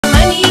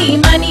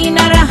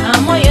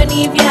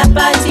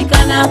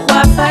vyapatikana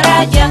kwa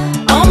faraja.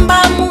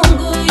 Omba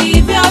Mungu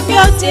hivyo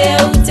vyote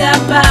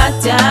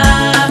utapata.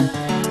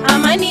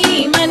 Amani,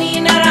 imani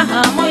na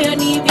raha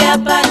moyoni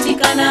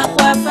vyapatikana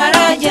kwa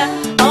faraja.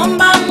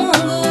 Omba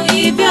Mungu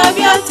hivyo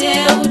vyote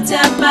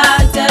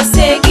utapata.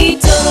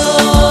 Segito,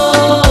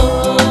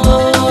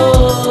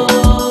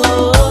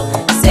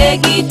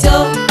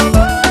 Segito,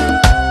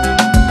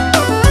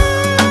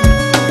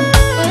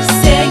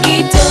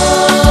 Segito,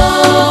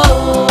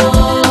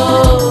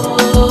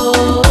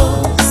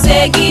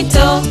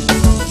 Segito.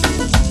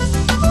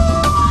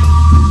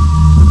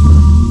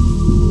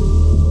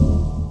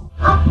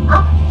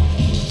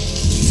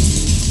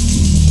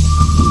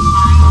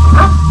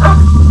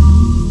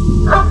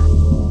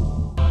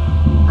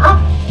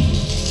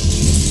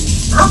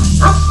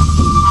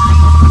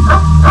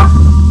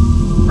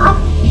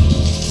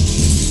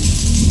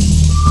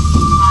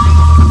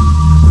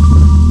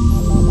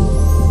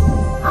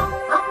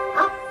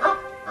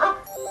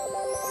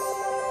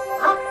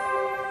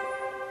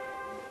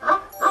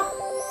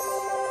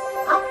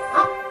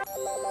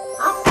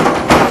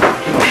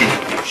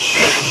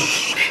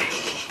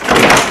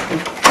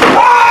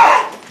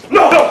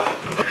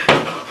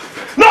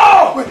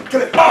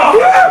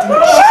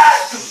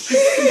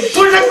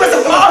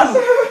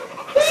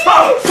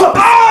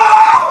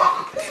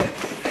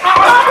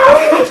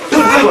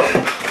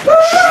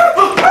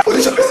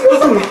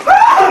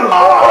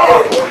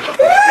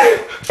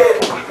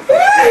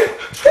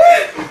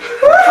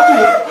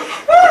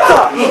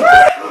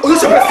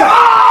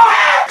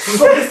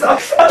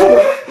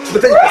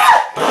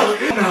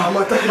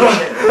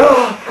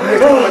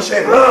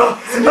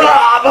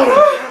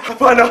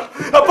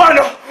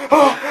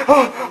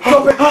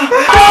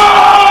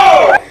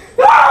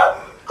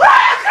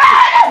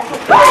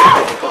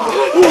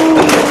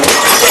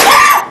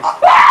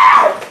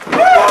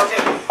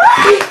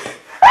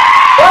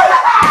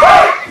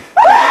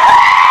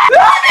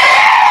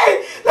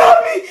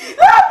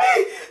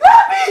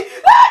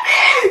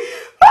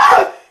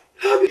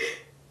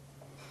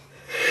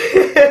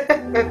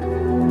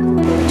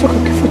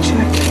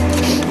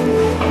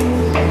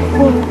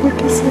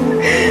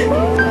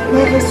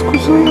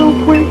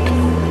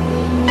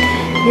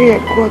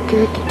 Kwa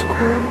kile kitu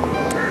kwangu,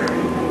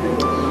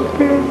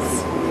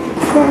 penzi,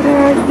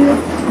 faraja,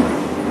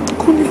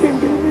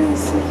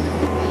 kunibembeleza.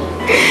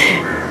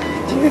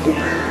 Jeni,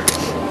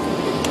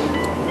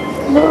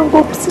 naomba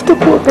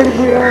usitakuwa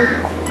karibu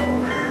yangu.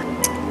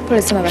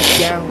 Pole sana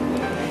rafiki yangu,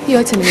 hiyo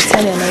yote ni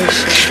mitihani ya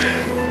maisha.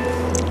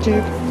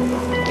 Jeni,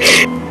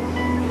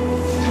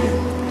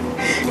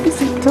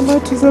 hizi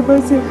tamati za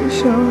baadhi ya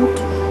maisha ya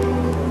watu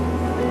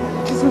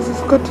ndizo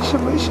zikatisha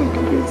maisha ya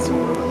kipenzi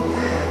wangu.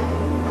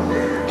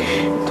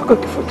 Toka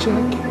kifo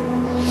chake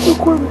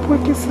nilikuwa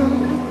mpweke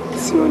sana,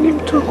 sioni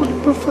mtu wa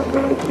kunipa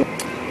faraja.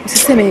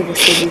 Usiseme hivyo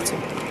Segito.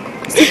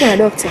 Siko na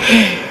dokta.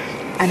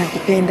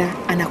 Anakupenda,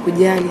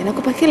 anakujali,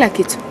 anakupa kila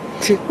kitu.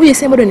 Uje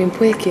sema bado ni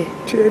mpweke.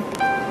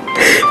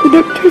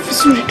 Unamjua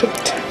vizuri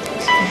dokta.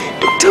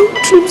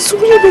 Dokta huyu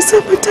mzuri masaa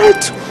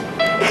 3.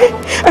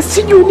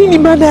 Asijui nini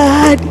maana ya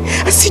ahadi,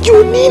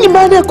 asijui nini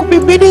maana ya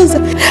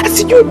kubembeleza,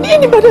 asijui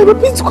nini maana ya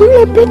mapenzi kwa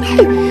yule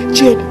apendaye.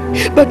 Jeni,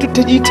 bado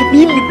utajiita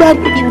mimi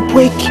bado ni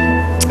mpweke.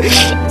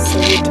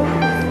 Segito,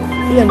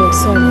 yule ni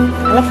usoni,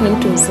 alafu ni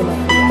mtu mzima.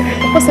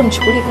 Kosa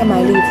mchukulie kama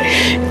alivyo.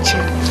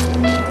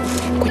 Jeni,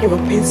 kwenye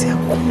mapenzi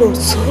hakuna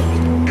usoni.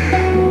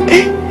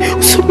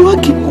 Usoni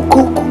wake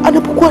huko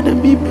anapokuwa na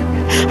mimi,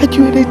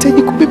 ajue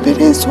anahitaji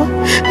kubembelezwa,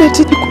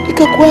 anahitaji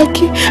kunika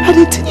kwake,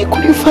 anahitaji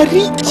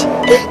kunifariji.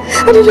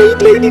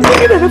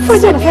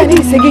 Anafanya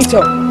nini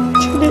Segito?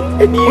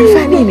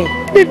 Anafanya nini?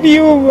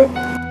 Naniuma.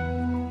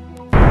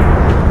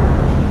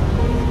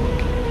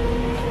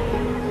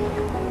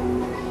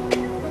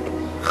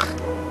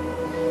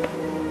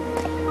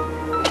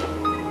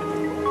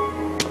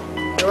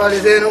 Habari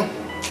zenu?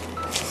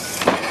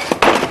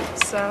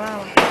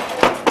 Salama.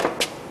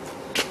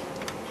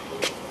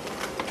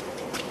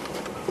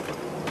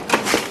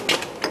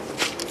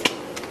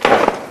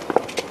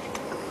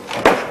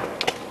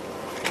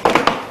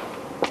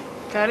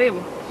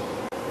 Karibu.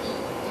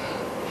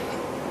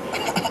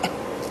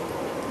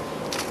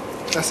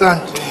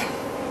 Asante.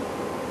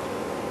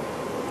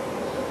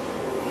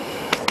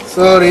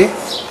 Sorry.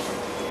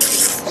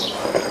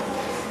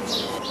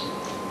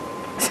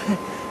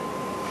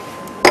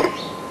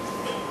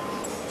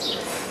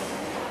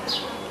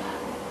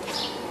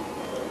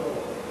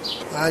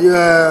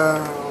 Najua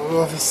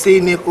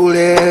ofisini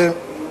kule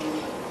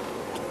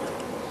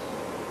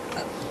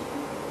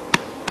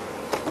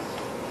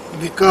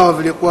vikao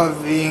vilikuwa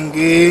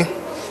vingi,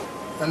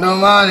 ndio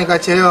maana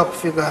nikachelewa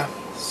kufika.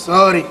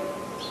 Sorry.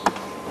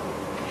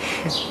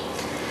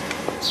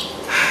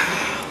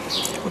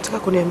 Unataka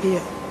kuniambia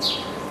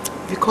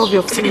vikao vya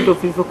ofisini ndio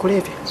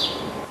vilivyokulevya?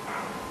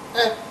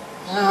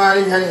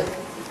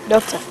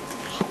 Dokta,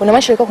 una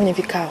maisha ulikuwa kwenye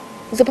vikao.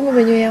 Hizo pombe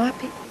umenywea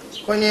wapi?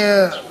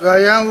 Kwenye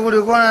gari yangu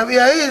kulikuwa na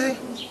bia hizi,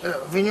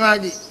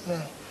 vinywaji.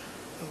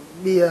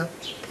 Bia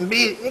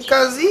mbili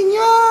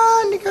nikazinywa.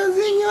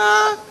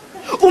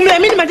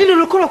 Umeamini maneno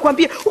nilikuwa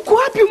nakwambia? Uko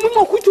wapi umuhimu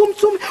wa kuitwa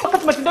msomi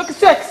wakati matendo yako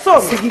sio ya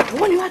kisomi? Segito,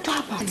 wani watu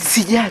hapa?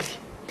 Sijali.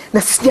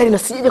 Na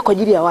sijaje kwa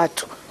ajili ya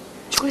watu.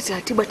 Chukua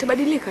taratibu,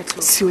 atabadilika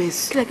tu.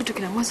 Siwezi. Kila kitu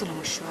kina mwanzo na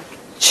mwisho wake.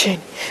 Cheni,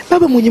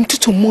 baba mwenye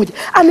mtoto mmoja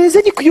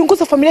anawezaje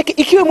kuiongoza familia yake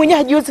ikiwa mwenyewe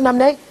hajiwezi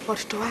namna hii?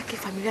 Watoto wake,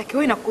 familia yake,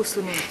 wewe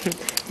inakuhusu nini?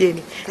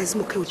 Jeni,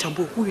 lazima ukae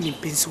utambue huyu ni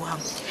mpenzi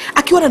wangu.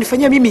 Akiwa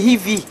ananifanyia mimi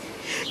hivi,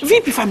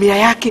 vipi familia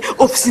yake,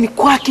 ofisini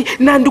kwake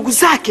na ndugu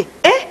zake?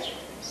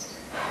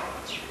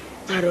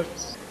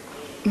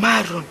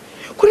 Maro.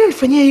 Kwa nini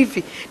unifanyia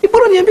hivi? Ni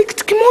bora niambie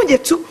kitu kimoja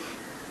tu.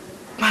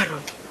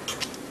 Maro.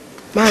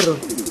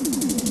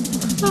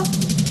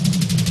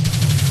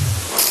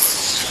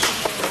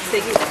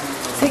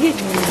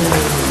 Segito.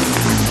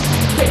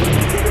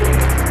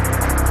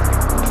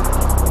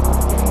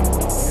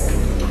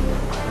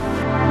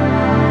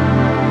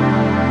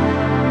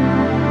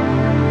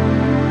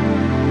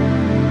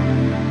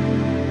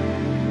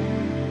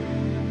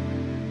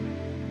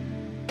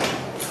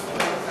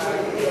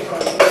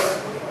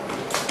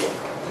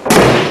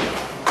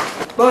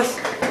 Boss,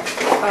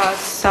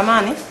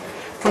 samani,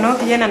 kuna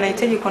kijana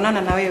anahitaji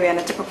kuonana na wewe,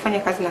 anataka kufanya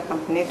kazi na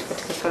kampuni yetu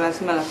katika swala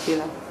zima la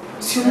filamu.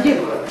 Sio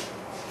mjeni.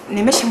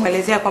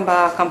 Nimeshamwelezea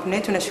kwamba kampuni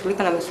yetu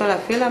inashughulika na masuala ya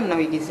filamu na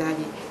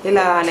uigizaji,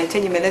 ila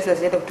anahitaji maelezo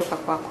zaidi kutoka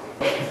kwako.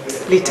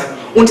 Lita,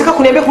 unataka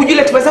kuniambia hujui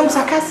ratiba zangu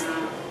za kazi?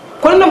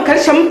 Kwa nini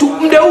unamkalisha mtu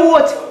muda huu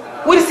wote?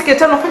 Wewe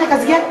sekretari unafanya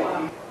kazi gani?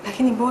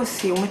 Lakini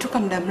bosi, umetoka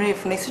muda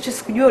mrefu na isicho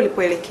sikujua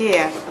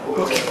ulipoelekea.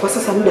 Okay, kwa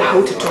sasa muda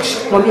hautatosha.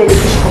 Mwambie aje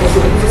kesho kama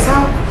zile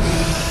sawa?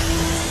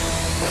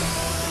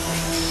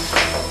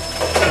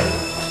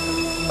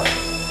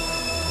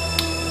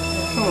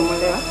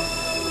 Umeelewa?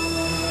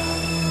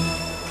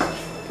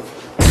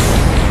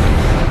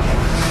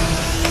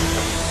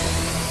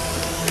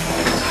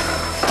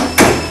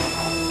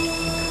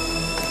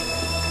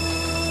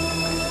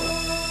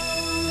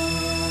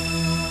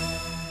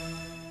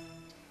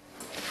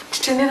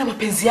 Tutaendelea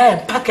mapenzi haya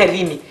mpaka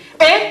lini?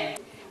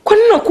 Kwa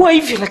nini unakuwa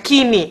hivi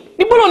lakini?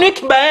 Ni bora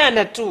uniweke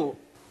bayana tu.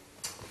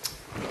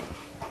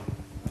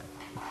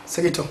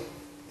 Segito,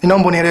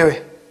 ninaomba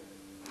unielewe.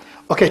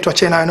 Okay,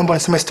 tuachane nayo, naomba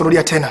niseme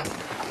sitorudia tena.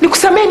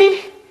 Nikusamee nini?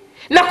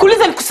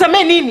 Nakuuliza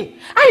nikusamee nini?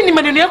 Haya ni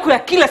maneno yako ya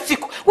kila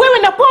siku. Wewe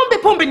na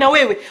pombe na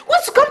wewe. Wewe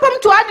ukampa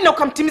mtu ahadi na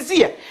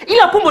ukamtimizia.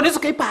 Ila pombe unaweza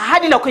kaipa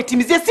ahadi na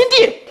ukaitimizia, si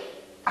ndiye?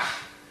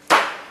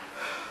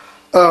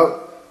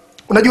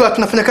 Unajua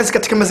tunafanya kazi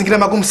katika mazingira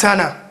magumu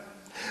sana.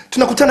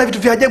 Tunakutana vitu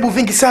vya ajabu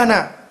vingi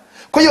sana.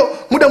 Kwa hiyo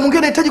muda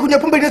mwingine nahitaji kunywa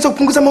pombe ili niweze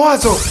kupunguza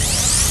mawazo.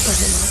 Hapana.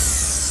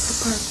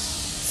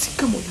 Si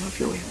kama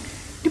unavyo wewe.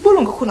 Ni bora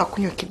ungekuwa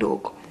unakunywa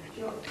kidogo.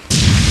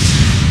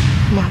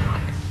 Maro.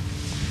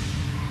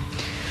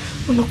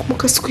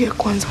 Unakumbuka siku ya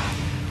kwanza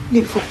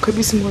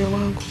nilipokukabidhi moyo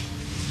wangu?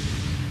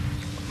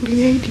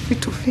 Uliniahidi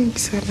vitu vingi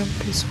sana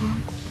mpenzi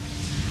wangu.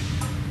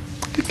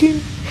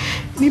 Lakini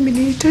mimi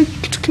nilihitaji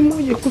kitu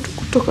kimoja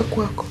kutoka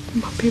kwako,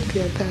 mapenzi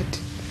ya dhati.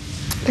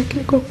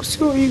 Lakini kwako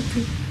sio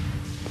hivi.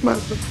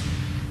 Maro.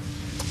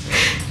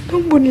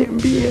 Naomba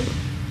niambie,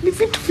 ni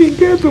vitu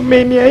vingapi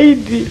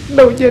umeniahidi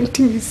na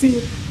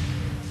hujanitimizia?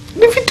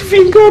 Ni vitu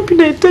vingapi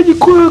nahitaji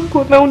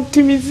kwako na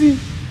unitimizie?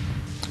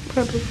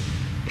 Maro.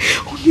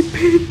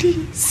 Unipendi,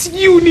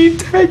 sijui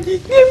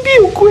unihitaji. Niambie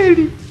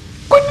ukweli.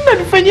 Kwa nini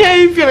unanifanyia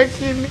hivi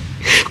lakini?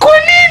 Kwa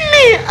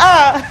nini?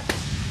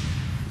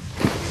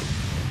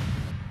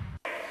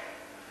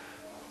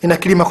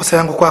 Ninakiri makosa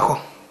yangu kwako.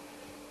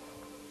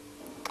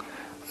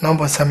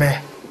 Naomba unisamehe.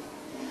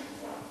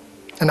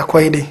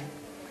 Nakuahidi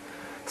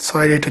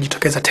swala hili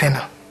litajitokeza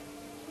tena.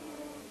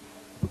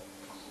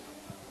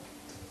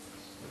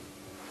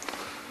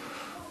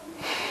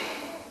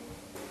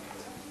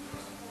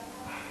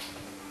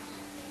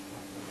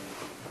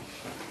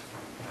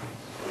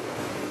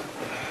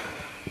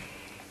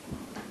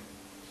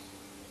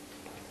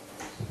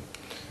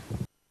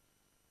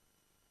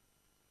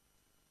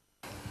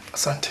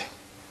 Asante.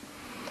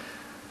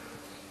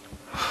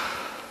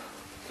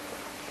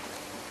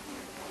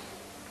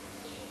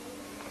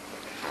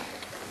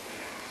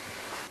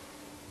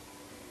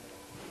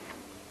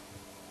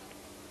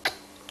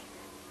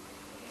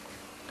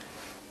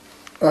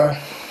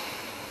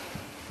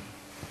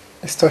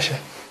 Isitoshe,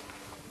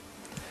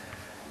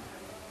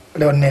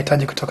 leo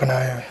ninahitaji kutoka na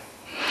wewe.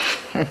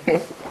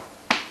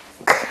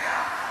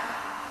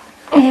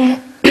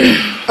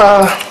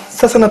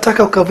 Sasa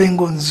nataka ukavae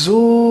nguo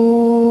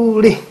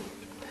nzuri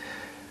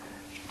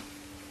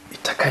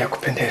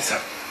itakayokupendeza.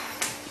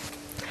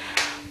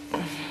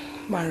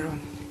 Maro.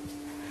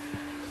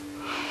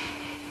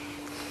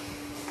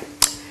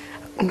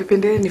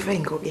 Ungependelea nivae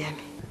nguo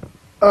gani?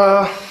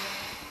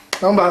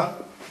 Naomba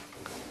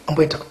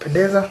ambayo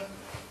itakupendeza,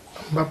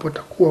 ambapo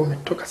utakuwa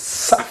umetoka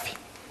safi.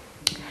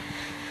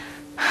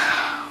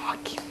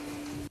 Okay.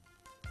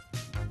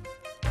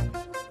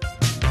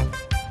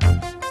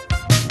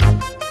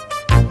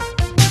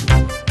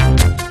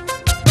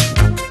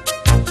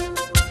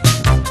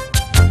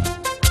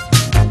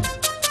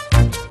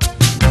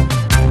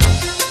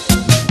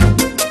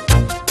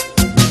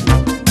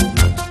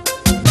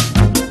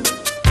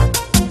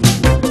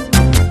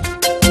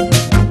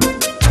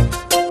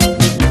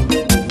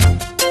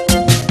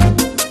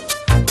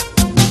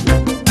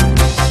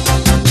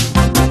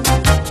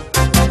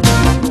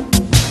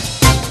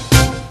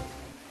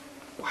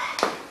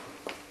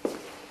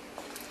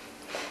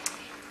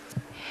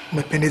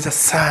 unapendeza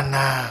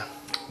sana.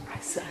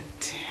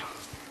 Asante.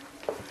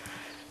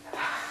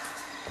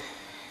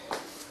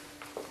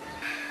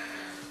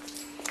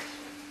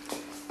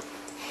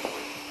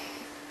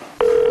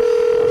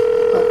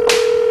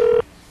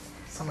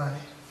 Samahani.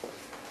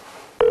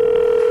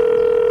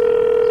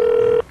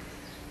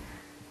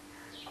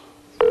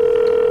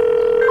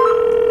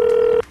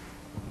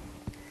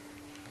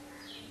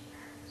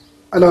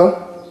 Halo?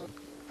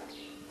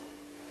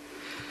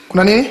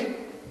 Kuna nini?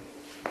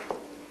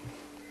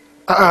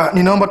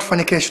 Ninaomba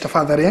tufanye kesho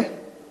tafadhali eh?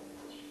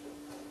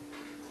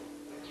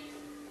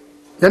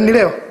 Yaani ni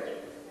leo?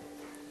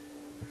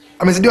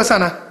 Amezidiwa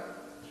sana?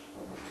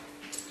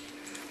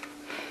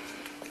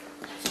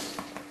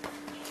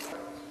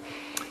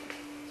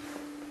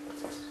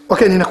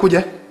 Okay,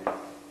 ninakuja.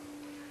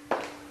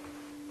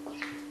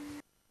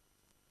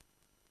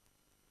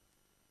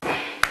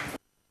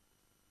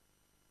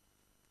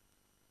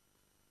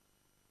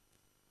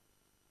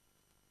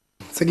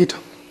 Segito.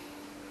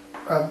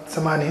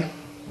 Samahani.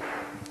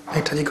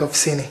 Nahitajika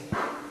ofisini.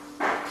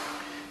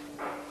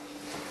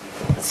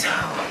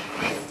 Sawa.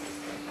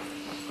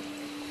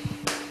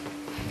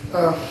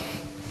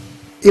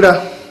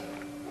 Ila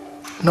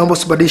naomba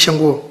usibadilishe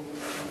nguo.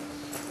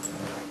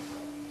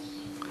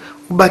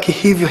 Ubaki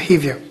hivyo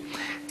hivyo.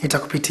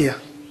 Nitakupitia.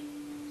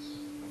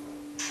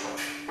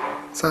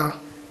 Sawa.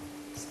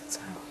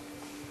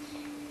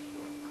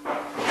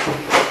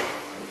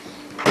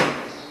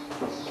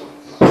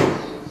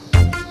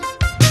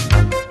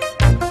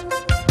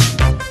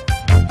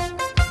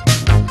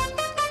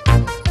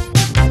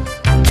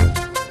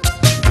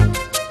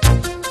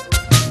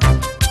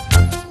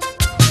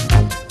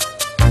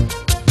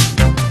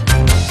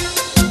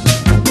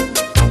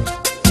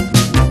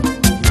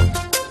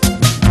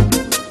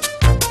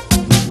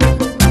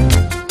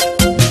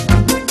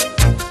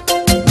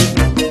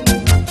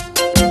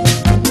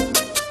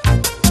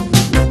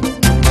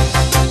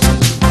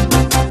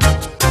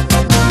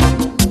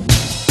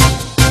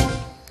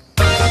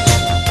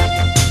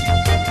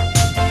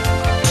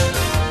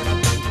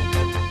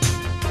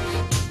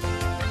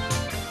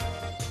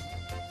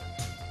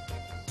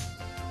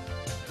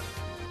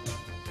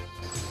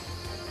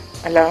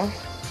 Hello?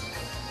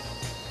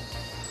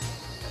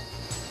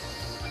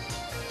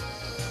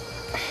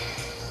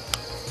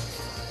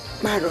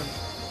 Maro,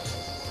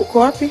 uko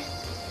wapi?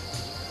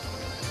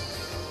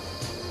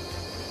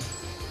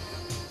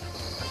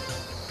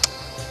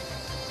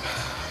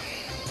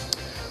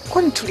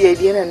 Kwani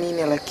tuliahidiana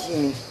nini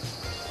lakini?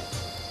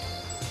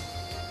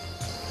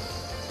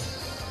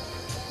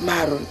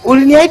 Maro,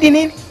 uliniahidi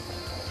nini?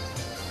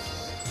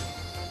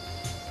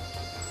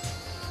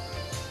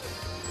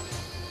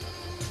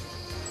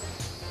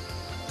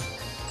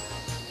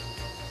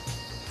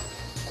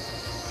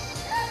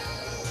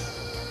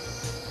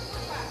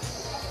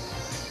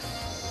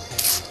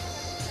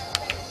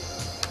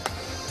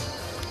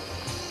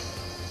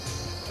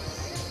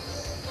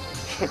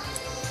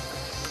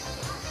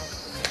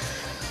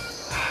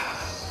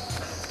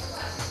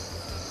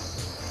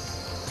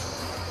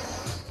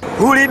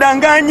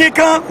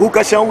 Ulidanganyika,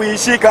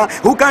 ukashawishika,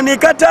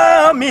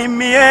 ukanikataa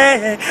mimi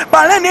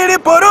pale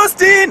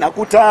niliporosti na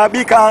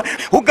kutabika,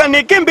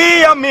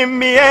 ukanikimbia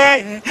mimi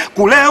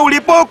kule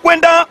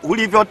ulipokwenda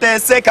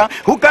ulivyoteseka,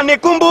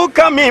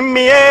 ukanikumbuka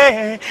mimi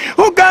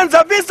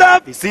ukaanza visa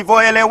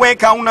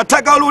visivyoeleweka,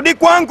 unataka urudi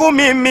kwangu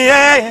mimi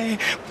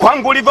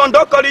kwangu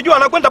ulivyoondoka ulijua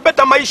nakwenda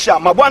peta maisha,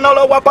 mabwana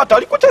uliowapata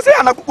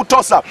walikuchezea na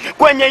kukutosa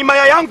kwenye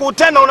imaya yangu,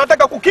 tena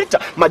unataka kukita,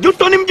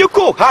 majuto ni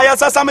mjukuu, haya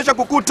sasa amesha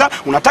kukuta,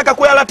 unataka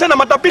kuyala tena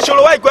matapisho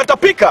uliwahi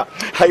kuyatapika,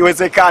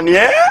 haiwezekani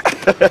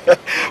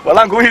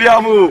Walangu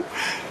William,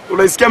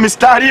 unaisikia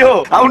mistari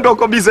hiyo au ndo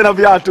uko bize na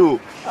viatu?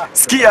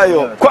 Sikia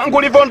hiyo, kwangu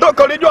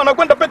ulivyoondoka ulijua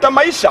nakwenda peta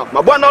maisha,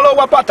 mabwana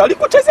uliowapata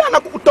walikuchezea na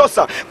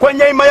kukutosa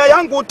kwenye imaya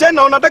yangu,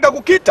 tena unataka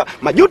kukita,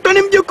 majuto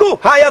ni mjukuu,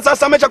 haya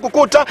sasa amesha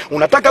kukuta,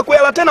 unataka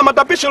kuyala tena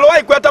matapisho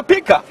uliwahi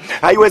kuyatapika,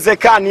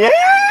 haiwezekani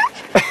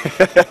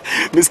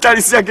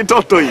mistari si ya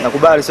kitoto hii.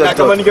 Nakubali sio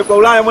kitoto. Kama ningekuwa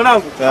Ulaya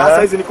mwanangu,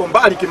 sasa hizi niko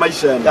mbali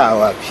kimaisha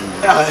yani. Wapi?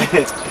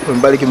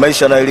 Mbali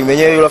kimaisha na elimu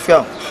yenyewe yule rafiki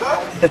yangu.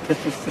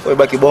 Wewe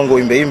baki bongo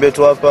imbe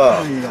tu hapa.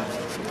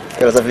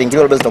 Kila za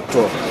vingine labda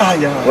zitakutoa.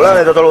 Ulaya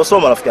ndio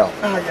utalosoma rafiki yangu.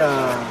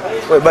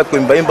 Wewe baki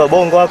kuimba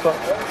bongo hapa.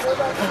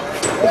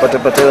 Upate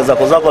patela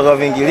zako za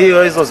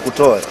vingilio hizo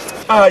zikutoe.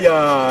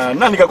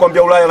 Nani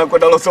kakwambia Ulaya na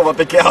kwenda losoma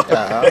peke yao?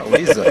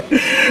 Uliza.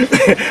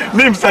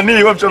 Mimi msanii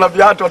wewe mchona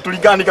viatu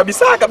tulingani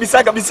kabisa.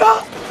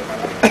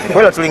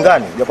 Wewe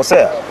tulingani,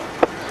 hujakosea.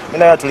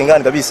 Mimi na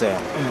tulingani kabisa yani.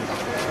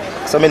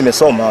 Sasa mimi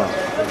nimesoma.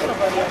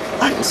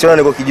 Usione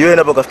niko kijiweni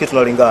hapo kafikiri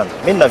tunalingana.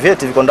 Mimi nina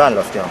vyeti viko ndani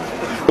rafiki yangu.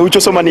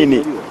 Ulichosoma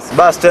nini?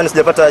 Basi tena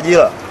sijapata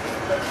ajira.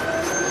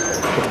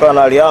 Kutokana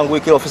na hali yangu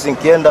hii, kila ofisi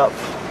nikienda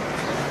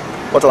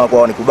watu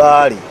wanakuwa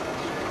wanikubali.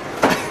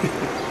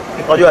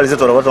 Unajua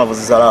alizetu watu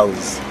wanavozidharau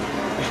hizi.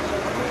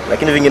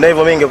 Lakini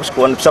vinginevyo mimi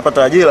ningekuwa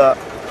nishapata ajira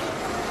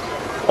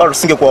watu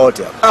singekuwa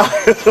wote hapa.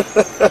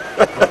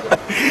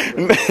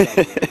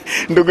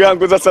 Ndugu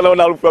yangu sasa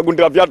naona harufu ya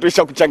gundi la viatu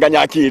isha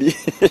kuchanganya akili.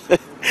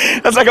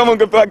 Sasa kama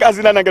ungepewa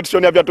kazi nani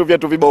angetushonia viatu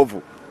vyetu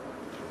vibovu?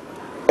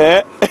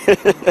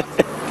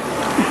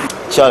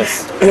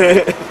 Charles.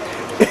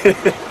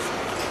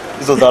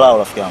 Hizo dharau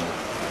rafiki yangu.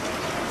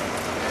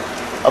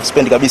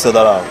 Sipendi kabisa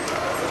dharau.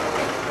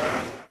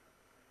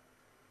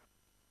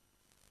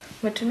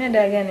 Umetumia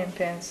dawa gani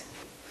mpenzi?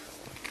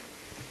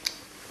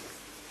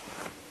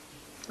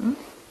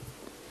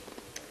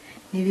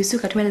 Ni vizuri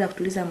kutumia dawa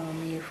kutuliza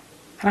maumivu.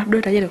 Alafu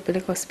daktari ataje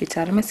kupeleka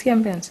hospitali. Umesikia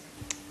mpenzi?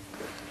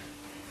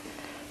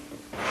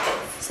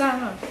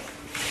 Sawa.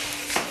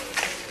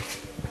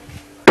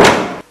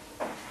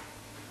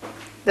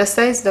 The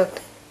size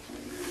doctor.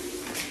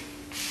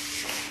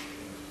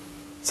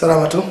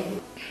 Salama tu.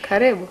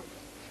 Karibu.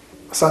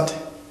 Asante.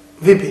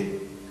 Vipi?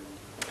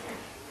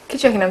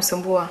 Kichwa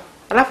kinamsumbua.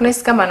 Alafu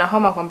nahisi kama ana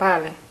homa kwa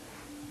mbali.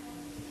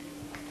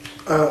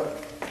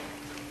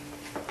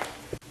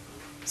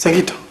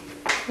 Segito.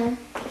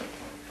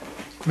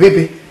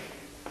 Vipi?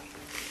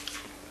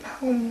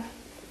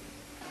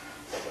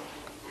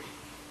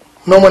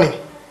 Unaumwa nini?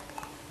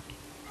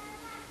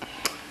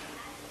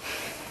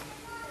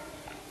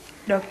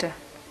 Doctor.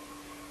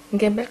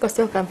 Ngembeka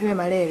sio kampime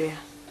malaria.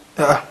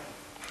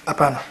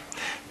 Hapana.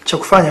 Cha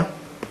kufanya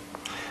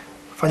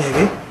fanya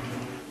hivi.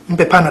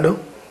 Mpe Panado.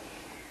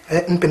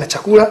 Mpe na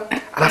chakula,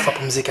 alafu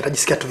apumzike,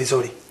 atajisikia tu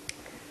vizuri.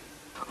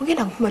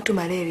 Ungeenda kumpima tu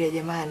malaria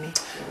jamani.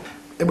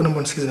 Hebu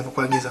naomba nisikize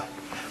ninapokuagiza.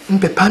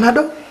 Mpe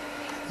Panado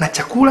na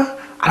chakula,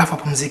 alafu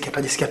apumzike,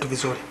 atajisikia tu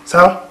vizuri.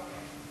 Sawa?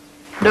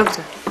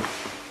 Doctor.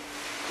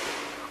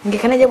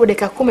 Ungekana japo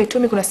dakika 10 tu,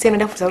 mimi kuna sehemu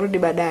naenda kutarudi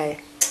baadaye.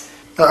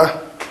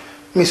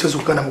 Mimi siwezi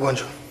kukaa na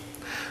mgonjwa.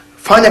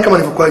 Fanya kama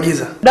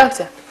nilivyokuagiza.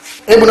 Doctor.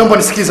 Hebu naomba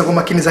nisikize kwa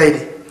makini zaidi.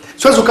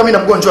 Siwezi kukaa na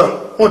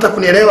mgonjwa. Unataka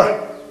kunielewa?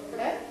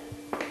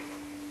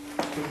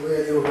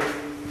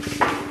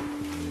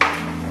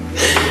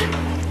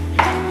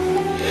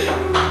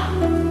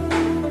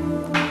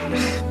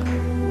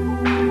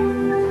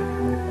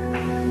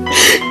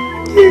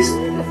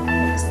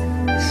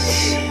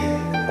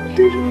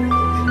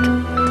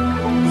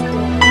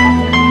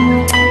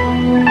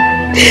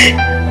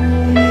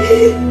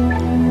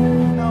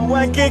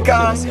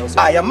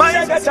 Haya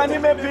maya gacha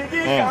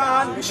nimepigika,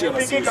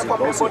 nimepigika kwa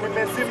mlembo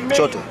nimezimika.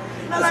 Chote.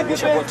 Haya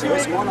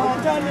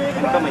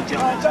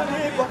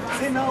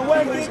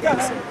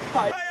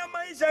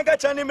maisha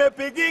gacha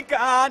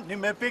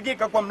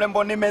nimepigika kwa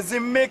mlembo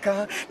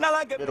nimezimika.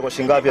 Kwa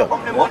shilingi ngapi hapo?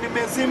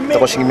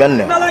 Kwa shilingi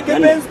 400. Na laki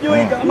benzi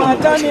juika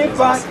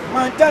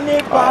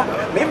matanipa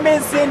mimi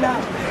sina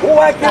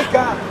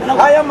uhakika.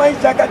 Haya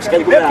maisha gacha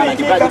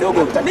nimepigika,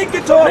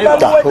 nikitoa barua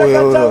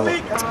itakatawika.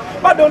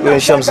 Wewe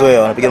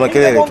nishamzoea anapiga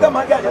makelele tu.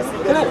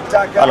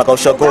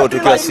 Anakausha koo tu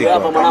kila siku.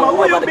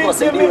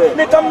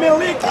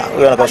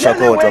 Wewe anakausha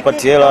koo tu,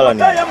 apati hela wala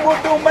nini.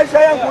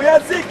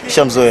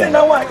 Nishamzoea.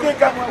 Sina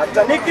uhakika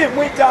hata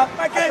nikimwita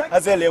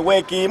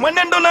hazeleweki,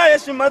 mwenendo na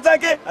heshima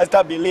zake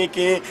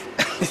hazitabiliki.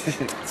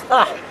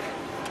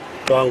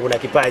 Wangu na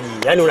kipaji.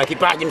 Yaani una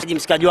kipaji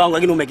mshikaji wangu,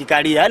 lakini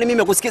umekikalia. Yaani mimi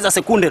nimekusikiza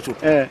sekunde tu.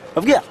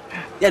 Unafikia?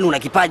 Yaani una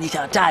kipaji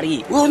cha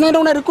hatari. Wewe unaenda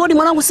una rekodi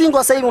mwanangu single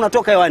sasa hivi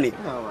unatoka hewani.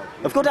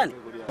 Unafikia utani?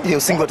 Hiyo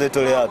single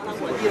utaitolea wapi?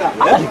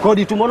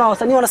 Rekodi tu, mbona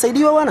wasanii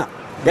wanasaidiwa bwana?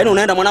 Yaani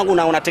unaenda mwanangu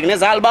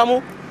unatengeneza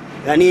albamu.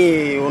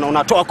 Yaani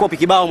unatoa kopi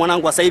kibao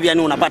mwanangu sasa hivi,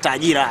 yani unapata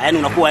ajira. Yaani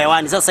unakuwa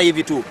hewani sasa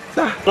hivi tu.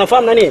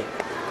 Unafahamu nani?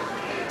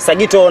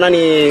 Segito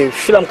nani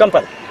film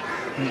company?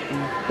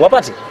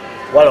 Wapati?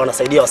 Wale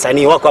wanasaidia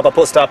wasanii wako hapa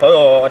posta hapa,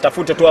 wewe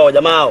watafute tu hao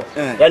jamaa hao.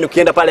 Yaani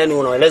ukienda pale yani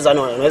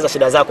unaeleza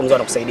shida zako, mzee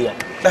anakusaidia.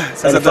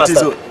 Sasa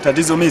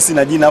tatizo mimi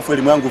sina jina, afu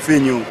elimu yangu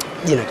finyu.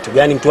 Jina kitu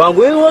gani mtu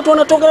wangu? Wewe watu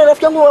wanatoka,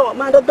 rafiki yangu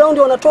underground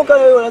wanatoka,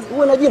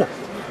 uwe na jina.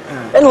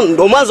 Yaani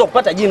ndio mwanzo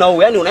kupata jina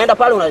huu. Yaani unaenda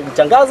pale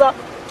unajitangaza,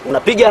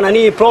 unapiga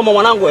nani promo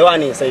mwanangu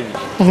hewani sasa hivi.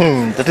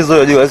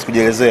 Tatizo hilo hawezi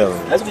kujielezea wewe.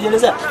 Hawezi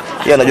kujielezea?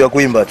 Yeye anajua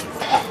kuimba tu.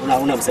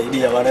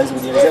 Unamsaidia bwana, hawezi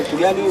kujielezea kitu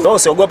gani? Wewe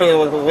usiogope,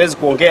 huwezi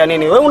kuongea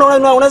nini. Wewe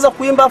unaweza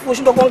kuimba afu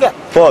ushindwe kuongea?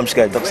 Poa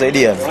mshikaji,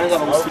 nitakusaidia.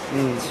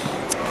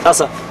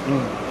 Sasa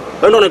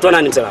wewe ndio unaitwa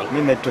nani mzee wangu?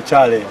 Mimi naitwa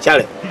Chale.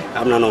 Chale.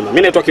 Hamna noma.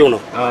 Mimi naitwa Kiuno.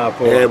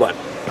 Poa. Bwana.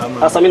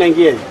 Sasa mimi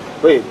naingia.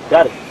 Wewe,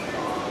 tayari?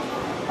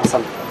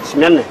 Asante.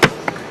 400.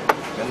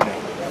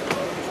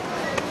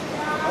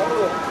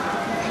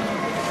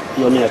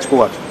 Hiyo mimi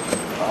nachukua tu.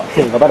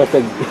 Ngapata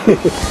tagi.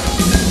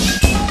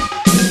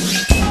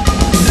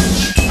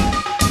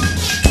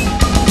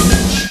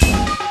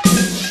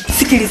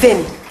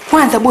 Sikilizeni.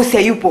 Kwanza bosi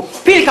hayupo.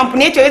 Pili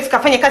kampuni yetu haiwezi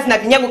kufanya kazi na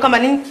vinyago kama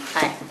nini?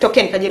 Haya,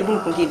 tokeni kajaribuni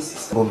kwingine.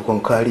 Mbona kwa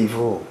mkali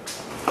hivyo?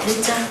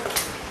 Leta.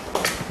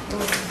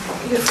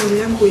 Ile fuli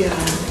yangu ya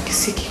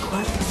kisiki kwa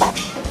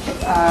wapi?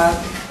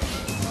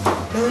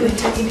 Leo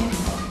unahitaji nini?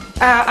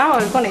 Hao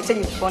walikuwa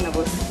wanahitaji kuona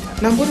bosi.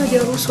 Na mbona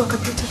hujaruhusu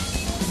akapita?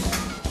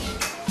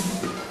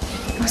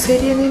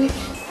 Wasaidia nini?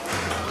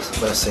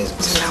 Basi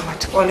Salama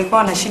tu.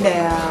 Walikuwa na shida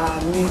ya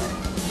mimi.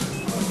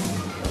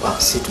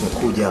 Basi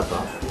tumekuja hapa.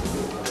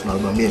 Tuna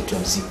album yetu ya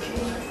muziki.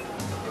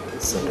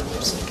 Sasa ndio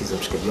tunasikiza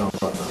mshikaji wangu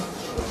hapa.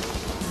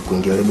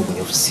 Kuingia lebo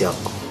kwenye ofisi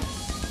yako.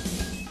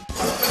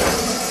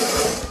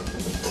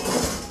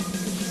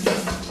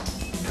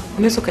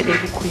 Unaweza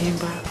kujaribu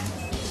kuimba.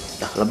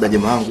 Labda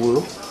jamaa wangu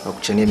huyo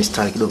akuchania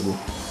mistari kidogo.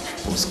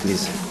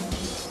 Umsikilize.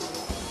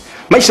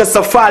 Maisha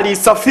safari,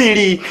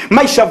 safiri,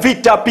 maisha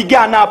vita,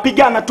 pigana,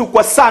 pigana tu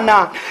kwa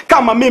sana.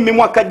 Kama mimi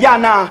mwaka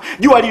jana,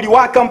 jua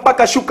liliwaka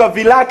mpaka shuka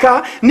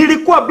vilaka.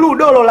 Nilikuwa blue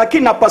dolo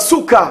lakini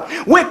napasuka.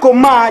 Weko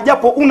maa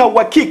japo una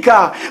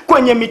uhakika.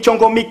 Kwenye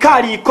michongo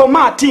mikali,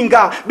 koma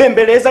tinga.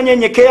 Bembeleza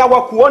nyenyekea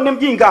wa kuone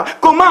mjinga.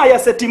 Koma ya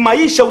seti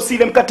maisha,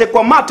 usile mkate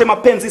kwa mate.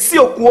 Mapenzi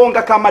sio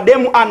kuonga, kama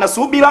demu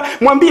anasubira,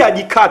 mwambie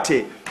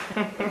ajikate.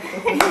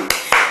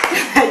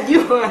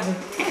 Najua.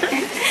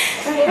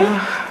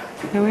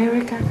 Na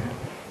wewe kaka?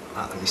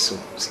 Niso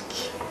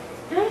muziki.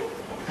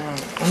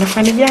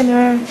 Unafanya gani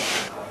wewe?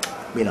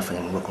 Mimi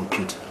nafanya mambo ya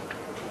computer.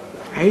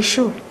 Are you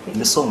sure?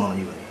 Nimesoma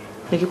unajua.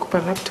 Nikikupa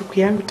laptop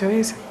yangu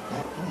utaweza?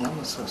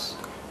 Naona sasa.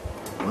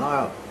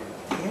 Unaona?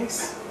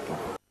 Yes.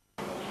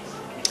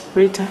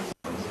 Rita.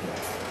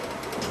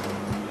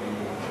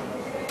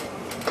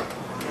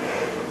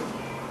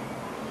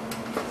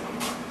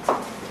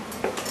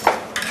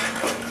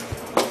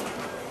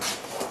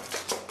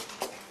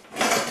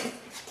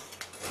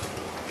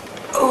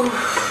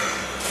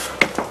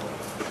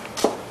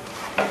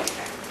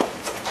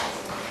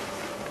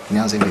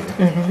 Nianze hivi.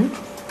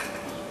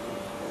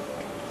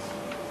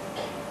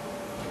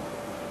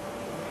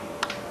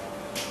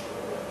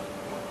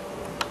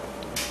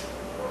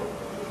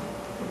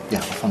 Ya,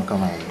 mfano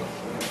kama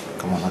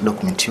una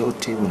document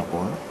yote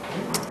unakuwa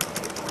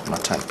una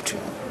type tu.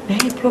 Na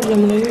hii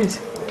program unaiweza?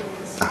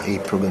 Hii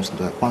programs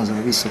ndio ya kwanza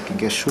kabisa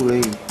ukiingia shule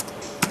hii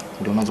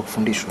ndio unaanza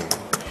kufundishwa hii.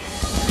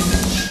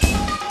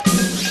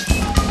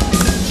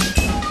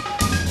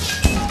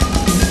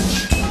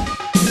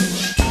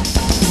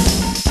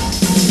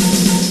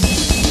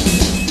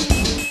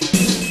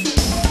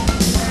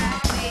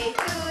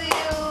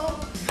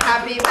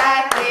 Happy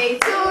birthday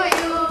to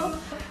you.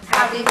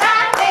 Happy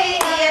birthday,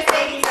 dear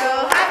Segito.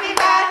 Happy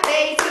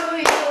birthday to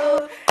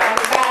you.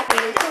 Happy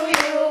birthday to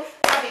you.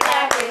 Happy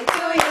birthday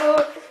to you.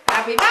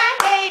 Happy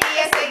birthday,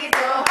 dear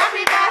Segito.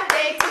 Happy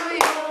birthday to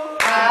you.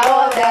 How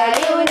old are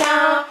you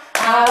now?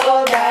 How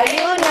old are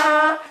you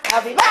now?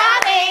 Happy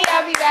birthday,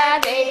 happy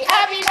birthday,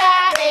 happy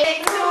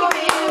birthday to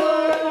you.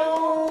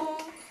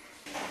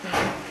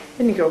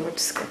 Ningeomba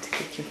tusikate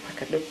keki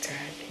mpaka daktari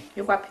aje.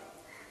 Yuko wapi?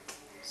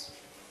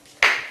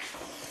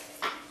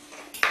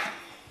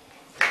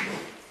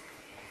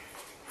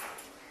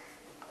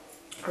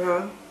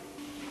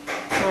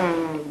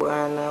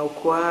 Bwana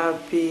uko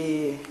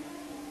wapi?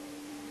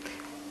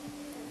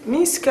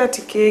 Mimi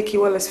sikati keki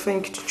wala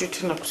sifanyi kitu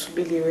chochote na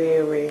kusubiri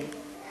wewe.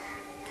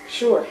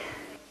 Sure.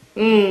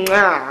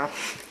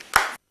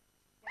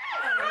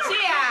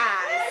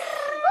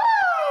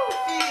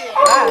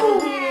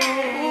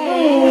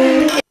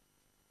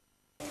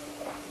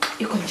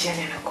 Yuko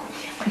njiani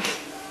anakuja.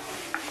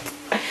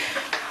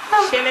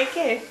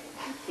 Sheleke.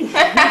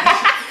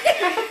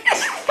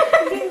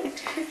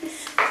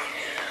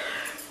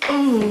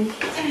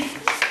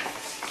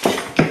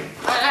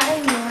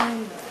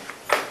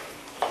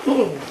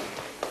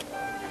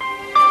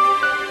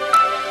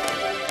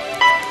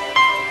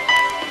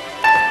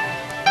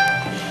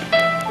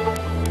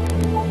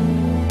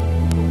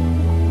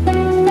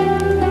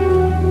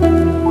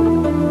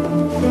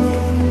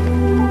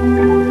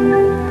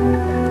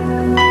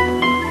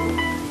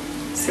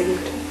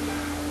 Segito.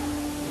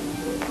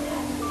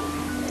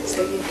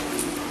 Segito.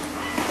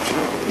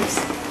 Yes.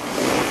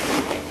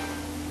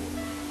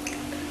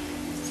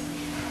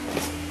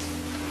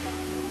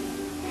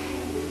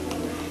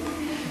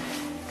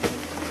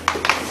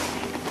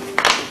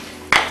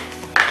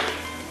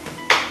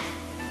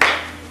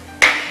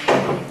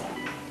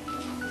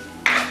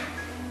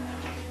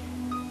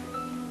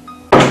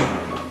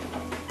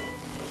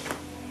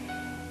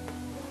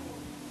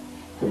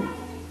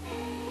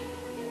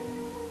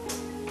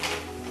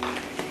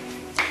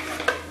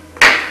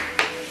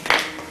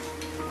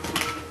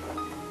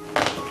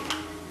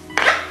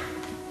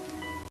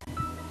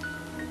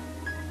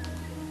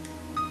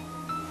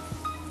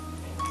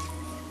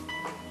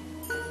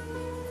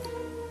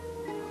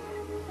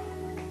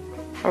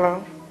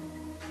 Hello.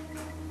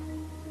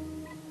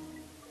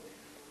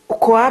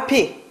 Uko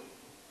wapi?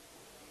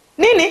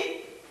 Nini?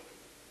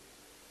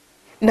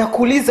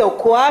 Nakuuliza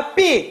uko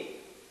wapi?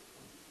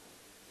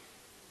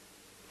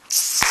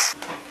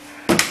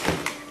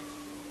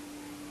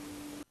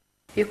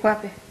 Yuko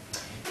wapi?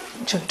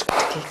 Njoo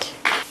tukate keki.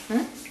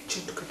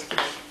 Njoo tukate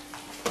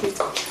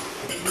keki.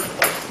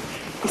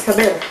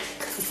 Isabella.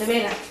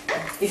 Isabella.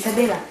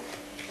 Isabella.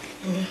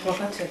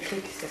 Wakati wa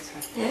keki sasa.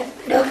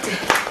 Dokta.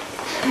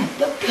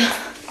 Dokta.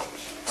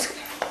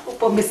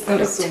 Upo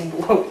mistari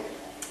sumbua.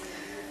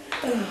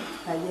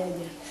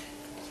 Hajaja.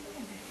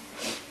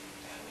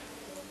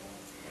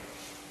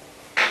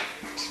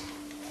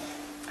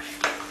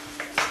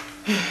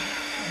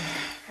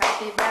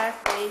 Happy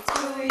birthday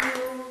to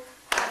you.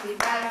 Happy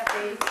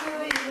birthday to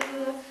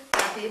you.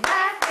 Happy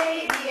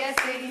birthday, dear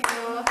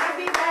Segito.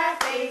 Happy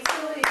birthday to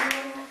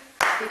you.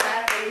 Happy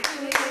birthday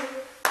to you.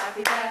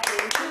 Happy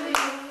birthday to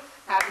you.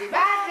 Happy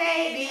birthday,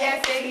 dear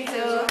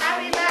Segito.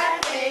 Happy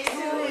birthday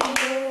to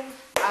you.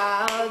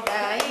 How old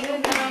are you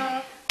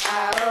now?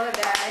 How old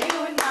are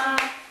you now?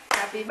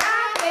 Happy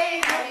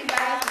birthday, happy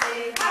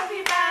birthday,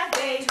 happy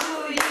birthday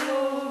to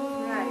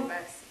you. Right,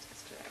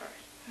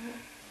 basi.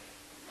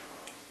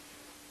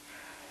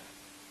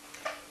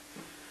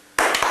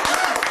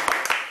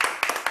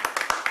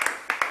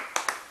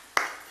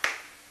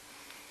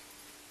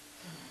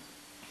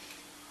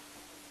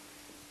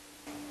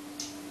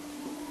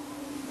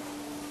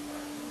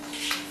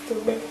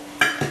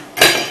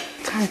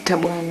 Kata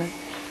bwana.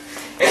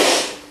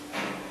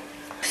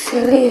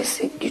 Usilie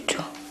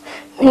Segito.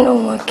 Mimi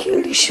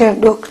namwakilisha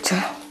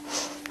dokta.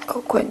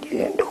 Au kwa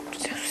ajili ya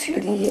dokta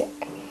usilie.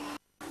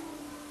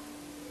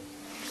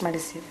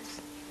 Malizia.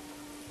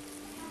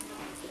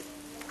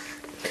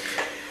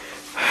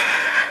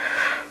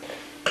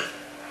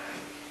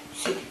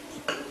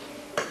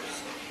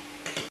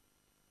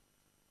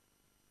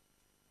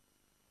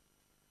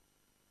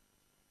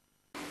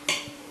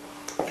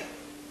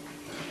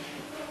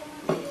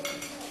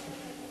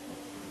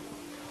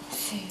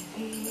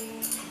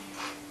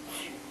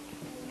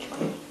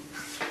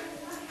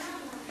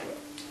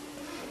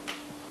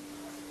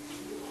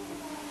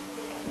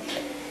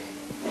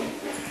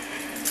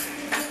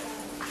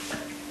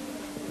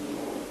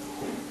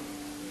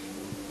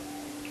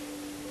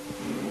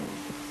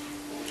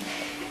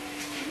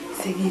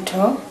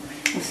 Segito,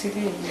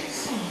 usilie.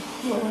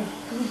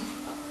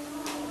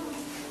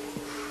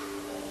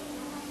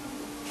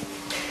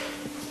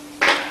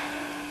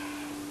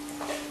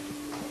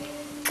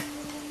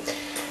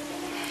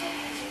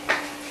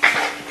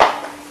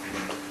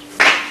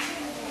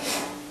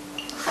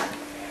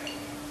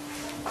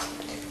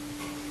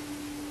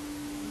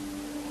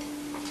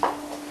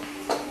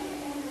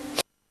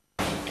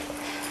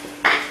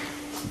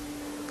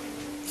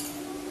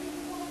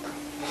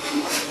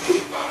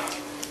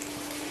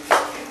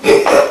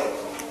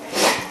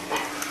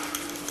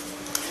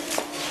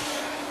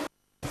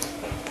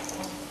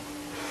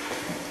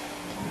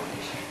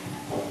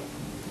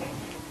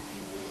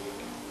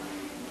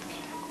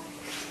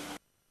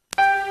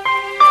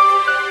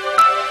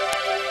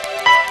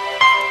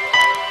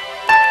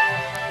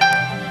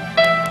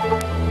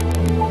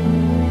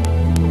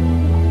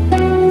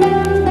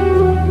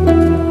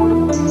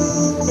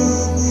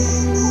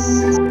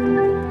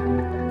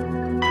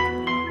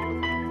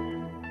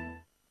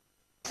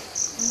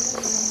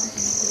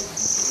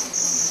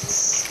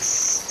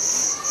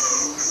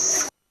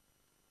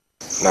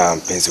 Na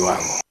mpenzi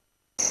wangu,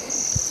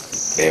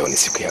 leo ni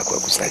siku yako ya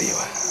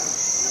kuzaliwa.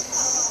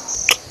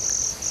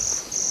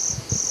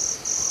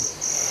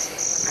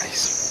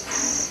 Nice.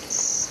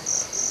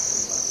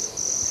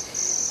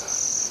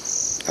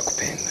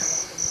 Nakupenda.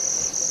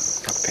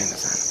 Nakupenda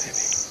sana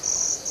baby.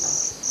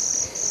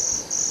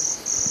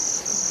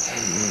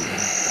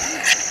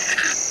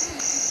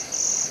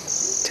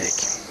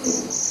 Take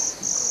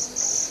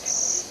you.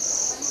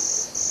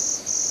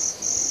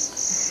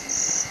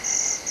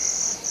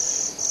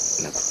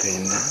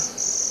 Nakupenda,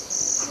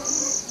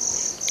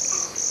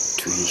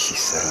 tuishi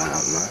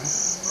salama,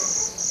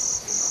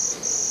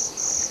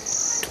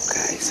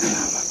 tukae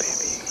salama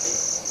baby.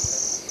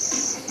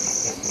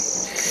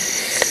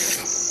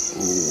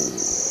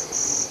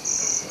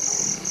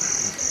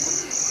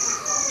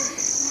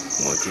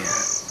 Moja,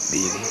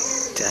 mbili,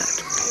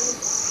 tatu.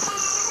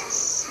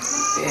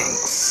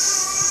 Thanks.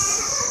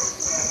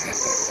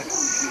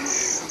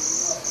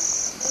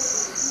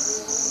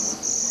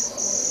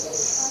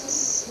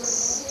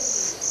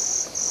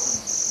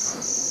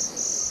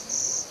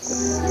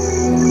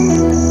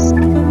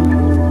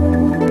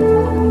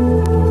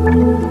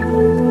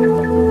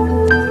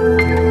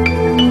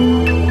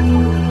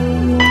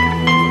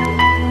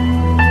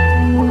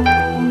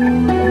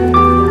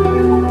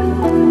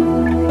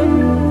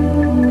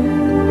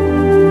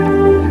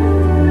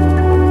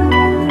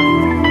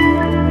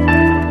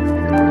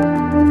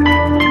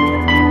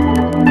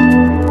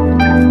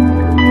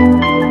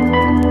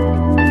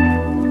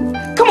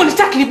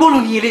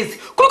 Nieleze.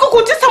 Kuliko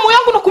kutesa moyo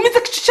wangu na kuumiza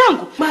kichwa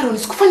changu. Maro,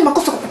 nisikufanye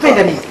makosa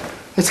kukupenda mimi.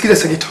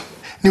 Nisikilize Segito.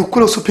 Ni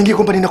ukweli usipingie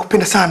kwamba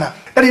ninakupenda sana.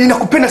 Yaani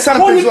ninakupenda sana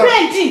mpenzi wangu.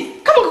 Unipendi.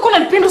 Kama ungekuwa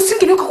unanipenda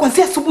usingeniweka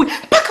kuanzia asubuhi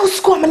mpaka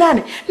usiku wa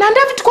manane.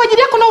 Naandaa vitu kwa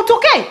ajili yako na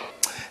utokee.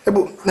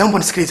 Hebu naomba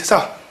nisikilize,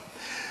 sawa?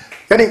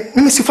 Yaani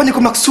mimi sifanye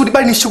kwa makusudi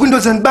bali ni shughuli ndo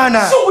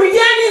zanibana. Shughuli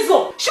gani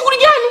hizo? Shughuli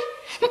gani?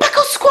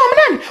 Mpaka usiku wa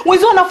manane.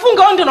 Wewe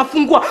unafunga wao ndio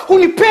unafungua.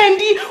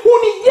 Unipendi,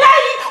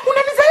 unijali,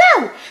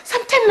 unanizalau.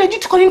 Sometimes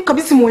najitu kwa nini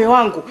kabisa moyo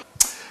wangu.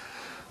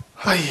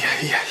 Ai.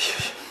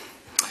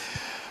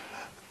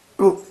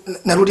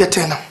 Narudia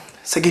tena,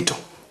 Segito.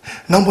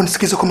 Naomba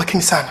nisikize kwa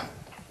makini sana.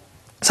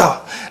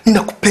 Sawa?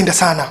 Ninakupenda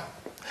sana.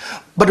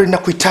 Bado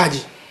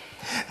ninakuhitaji.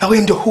 Na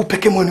wewe ndio huu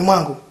pekee moyoni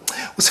mwangu.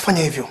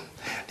 Usifanye hivyo.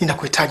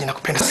 Ninakuhitaji na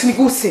kupenda.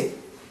 Usiniguse.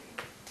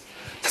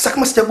 Sasa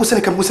kama sijagusa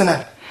nikamgusa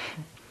nani?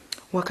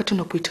 Wakati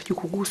unapohitaji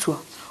kuguswa,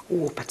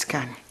 huo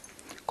upatikane.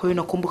 Kwa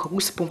hiyo nakuomba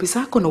kuguse pombe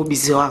zako na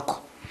ubizi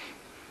wako.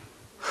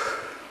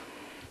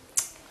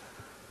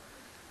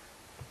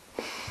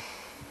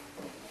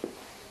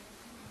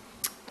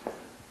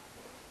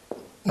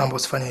 Naomba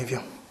usifanye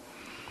hivyo.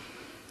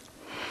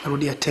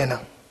 Narudia tena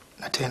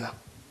na tena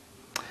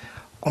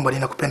kwamba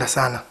ninakupenda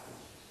sana.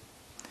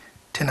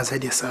 tena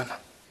zaidi ya sana.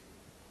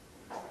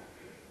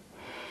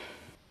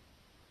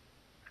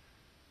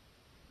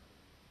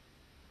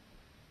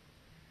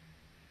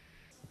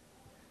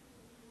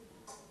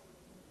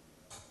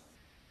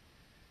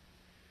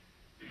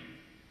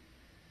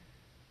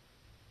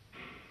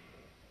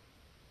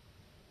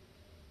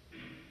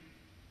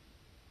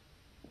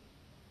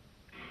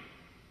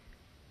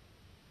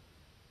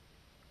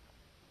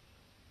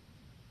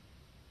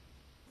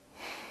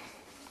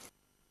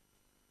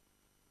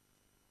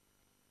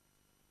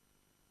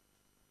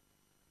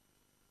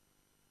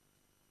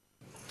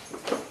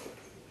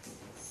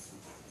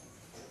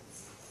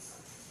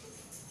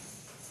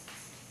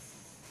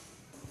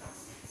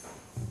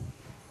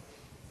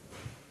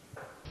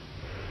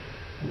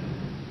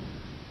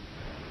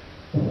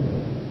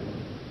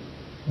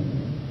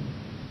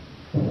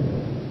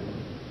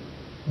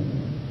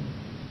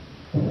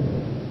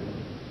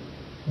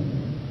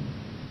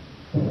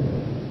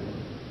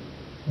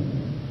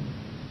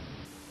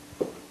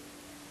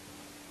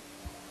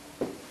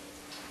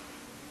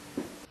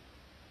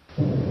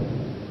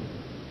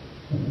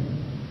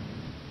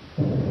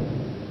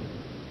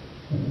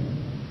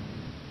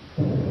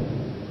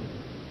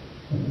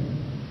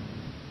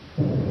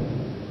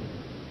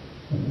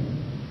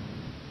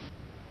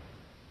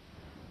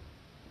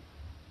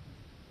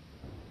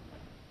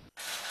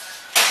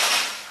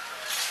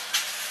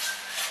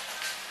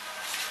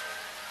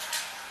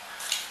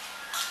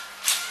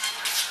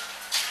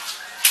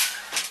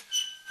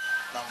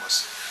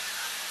 boss.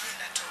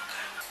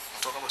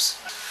 Natoka boss.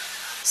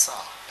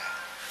 Sawa.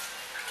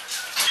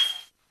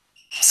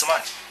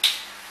 Samani.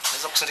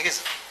 Naweza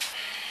kusindikiza?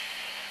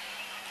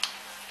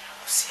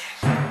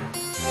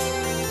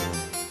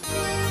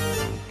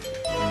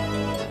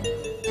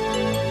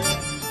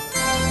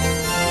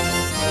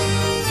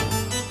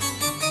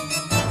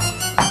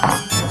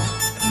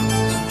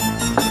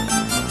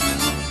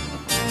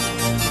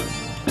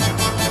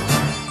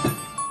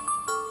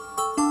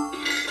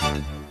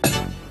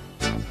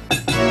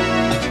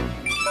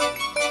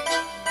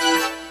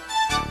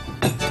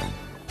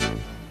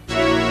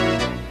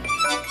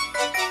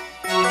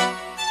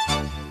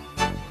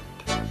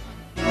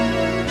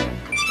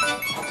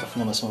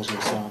 Masomo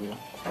mazuri sana bila.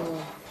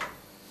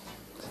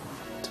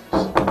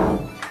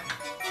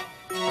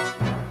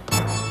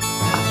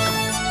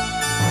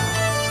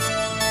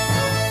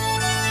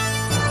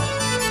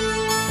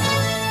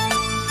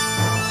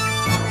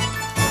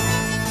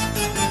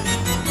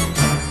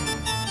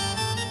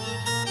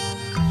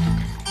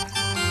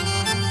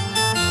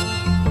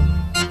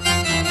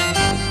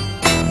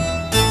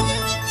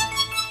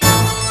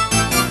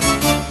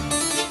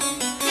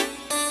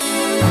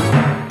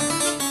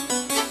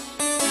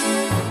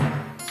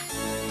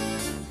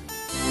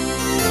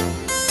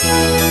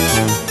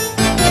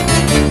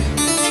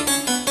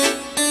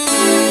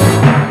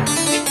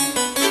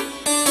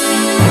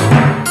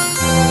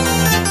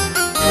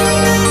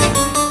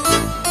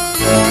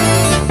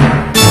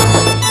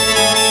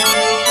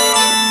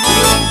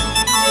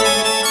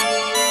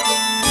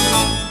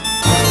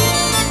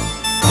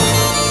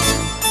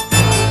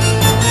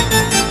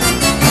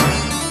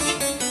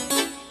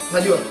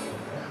 Najua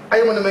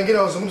hayo maneno mengine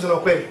yanazungumzwa na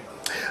ukweli.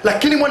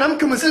 Lakini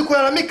mwanamke umezidi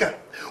kulalamika.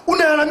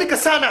 Unalalamika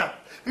sana.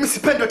 Mimi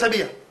sipendi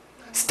tabia.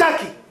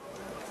 Sitaki.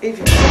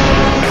 Hivi.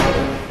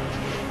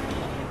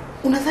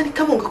 Unadhani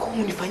kama ungekuwa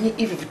unifanyia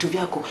hivi vitu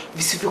vyako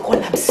visivyokuwa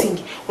na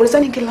msingi,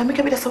 unadhani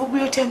ningelalamika bila sababu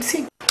yote ya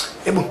msingi?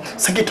 Hebu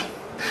Segito.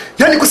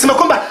 Yaani kusema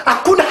kwamba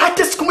hakuna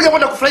hata siku moja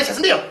bwana kufurahisha, si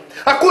ndio?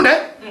 Hakuna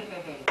eh?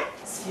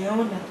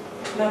 Siyaona.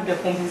 Labda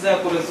pombe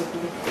zako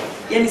unazokula.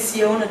 Yaani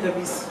siyaona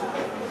kabisa.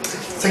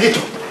 Segito.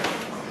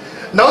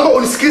 Naomba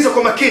unisikilize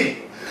kwa makini.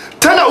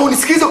 Tena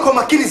unisikilize kwa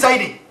makini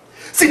zaidi.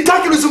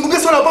 Sitaki unizungumzie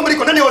swala la bomba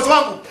liko ndani ya wazo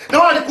wangu. Na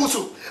wala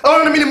nikuhusu.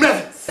 Au mimi ni mlevi?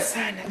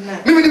 Sana.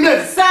 Mimi ni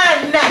mlevi.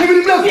 Sana. Mimi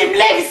ni mlevi. Ni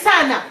mlevi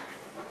sana.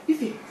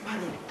 Hivi,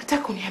 Maro,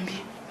 nataka uniambie.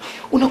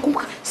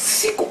 Unakumbuka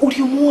siku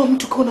uliyomuoa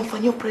mtu kwa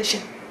unafanyia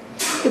operation?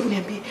 Hebu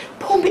niambie,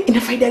 pombe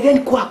ina faida gani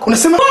kwako?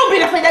 Unasema pombe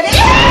ina faida gani?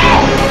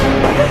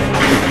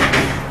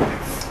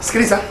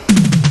 Sikiliza.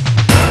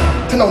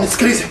 Tena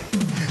unisikilize.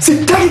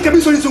 Sitaki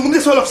kabisa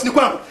unizungumzie swala la ofisini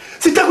kwangu.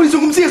 Sitaki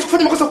unizungumzie,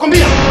 sikufanya makosa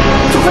kukwambia.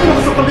 Sikufanya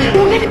makosa kukwambia.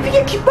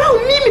 Unanipiga kibao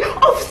mimi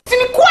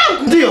ofisini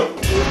kwangu? Ndio.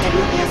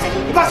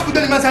 Basi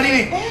kudani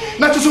mazalini.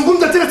 Na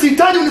tuzungumza tena,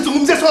 sihitaji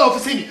unizungumzie swala la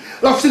ofisini.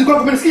 La ofisini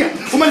kwangu, umenisikia?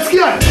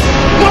 Umenisikia?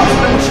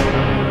 Mwisho.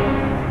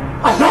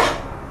 Allah.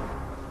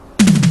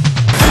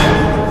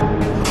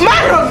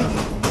 Maro!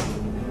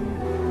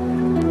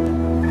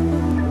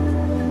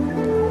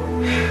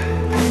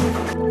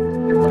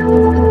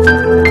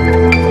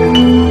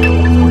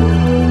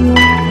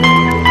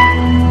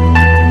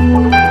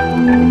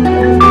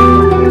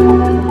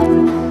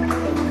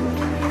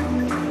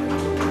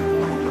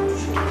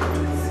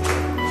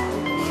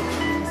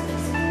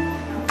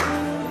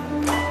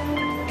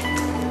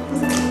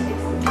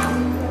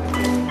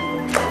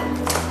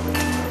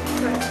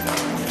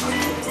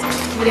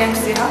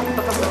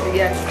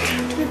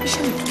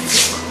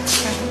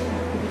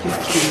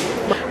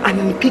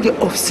 Ananipiga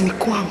ofisini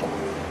kwangu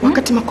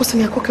wakati makosa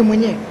ni ya kwake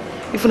mwenyewe.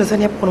 Hivi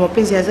nadhani hapo kuna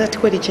mapenzi ya dhati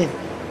kweli Jane?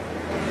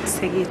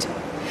 Segito,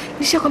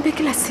 nishakwambia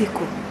kila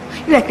siku.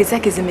 Ile akili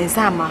zake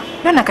zimezama.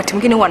 Leo na wakati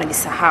mwingine huwa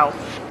anajisahau.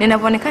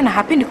 Ninavyoonekana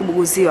hapendi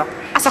kubuguziwa,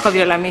 hasa kwa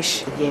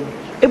vilalamishi. Jane,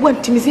 hebu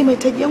anitimizie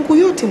mahitaji yangu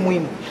yote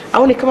muhimu.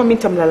 Aone kama mimi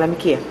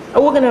nitamlalamikia.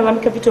 Au waga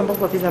nalalamika vitu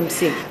ambavyo havina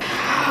msingi.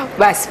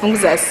 Basi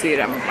punguza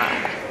hasira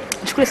mamangu.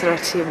 Mshukuru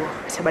taratibu.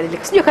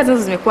 Atabadilika. Sijui kazi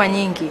hizo zimekuwa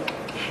nyingi.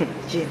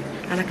 Jane,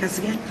 ana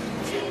kazi gani?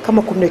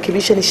 Kama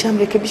kumrekebisha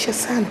nishamrekebisha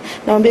sana.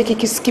 Namwambia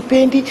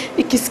kikisikipendi,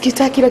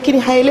 ikisikitaki lakini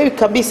haelewi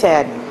kabisa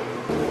yani.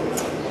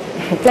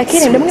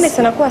 Lakini ndio mwingine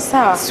sana kuwa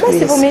sawa.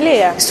 Basi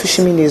vumilia.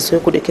 Sushi mimi nizoe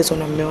kudekezwa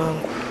na mume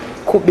wangu.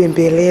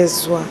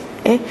 Kubembelezwa,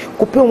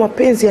 kupewa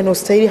mapenzi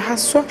yanayostahili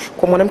haswa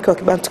kwa mwanamke wa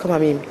kibantu kama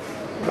mimi.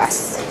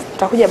 Basi,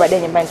 tutakuja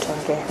baadaye nyumbani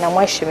tuongee. Na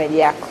mwashi shemeji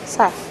yako.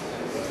 Sawa?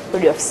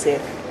 Rudi ofisini.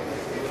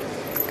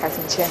 Kazi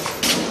njema.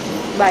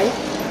 Bye.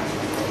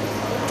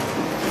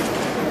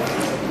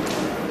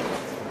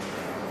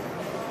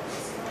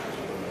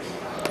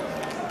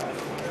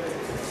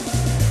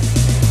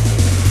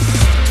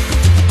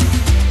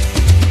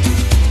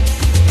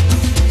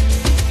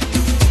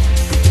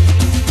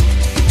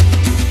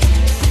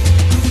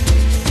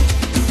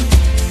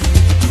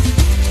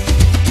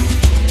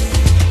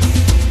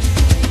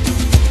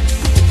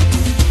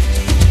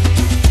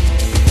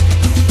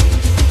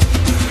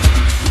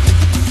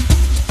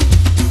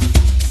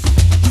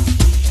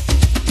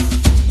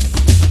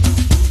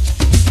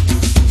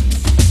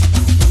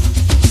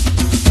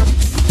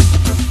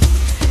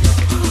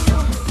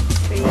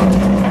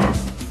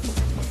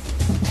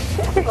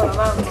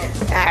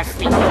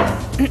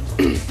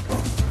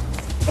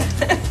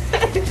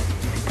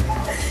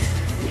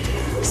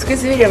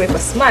 Sikizi video amekuwa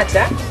smart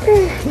ha?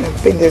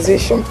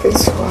 Nampendezesha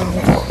mpenzi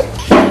wangu.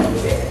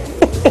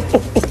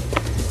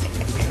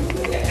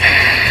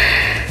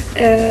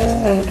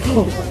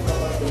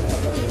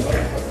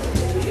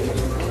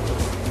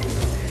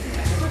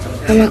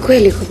 Ama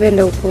kweli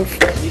kupenda upofu.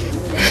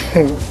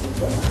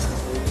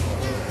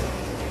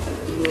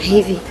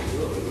 Hivi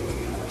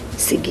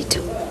Segito,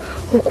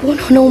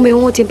 hukuona wanaume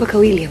wote mpaka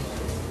William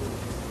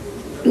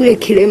yule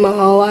kilema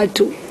wa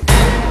watu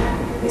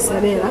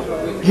Isabela?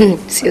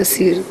 Sio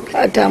siri,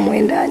 hata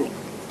mwendani.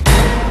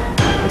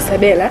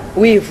 Isabela,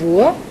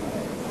 wivu.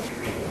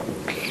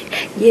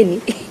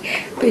 Yeni,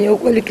 penye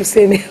ukweli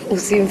tuseme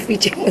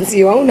usimfiche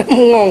mwenzio, hauna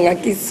mngonga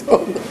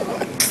kisogo.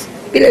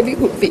 Bila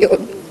bigu vyodo.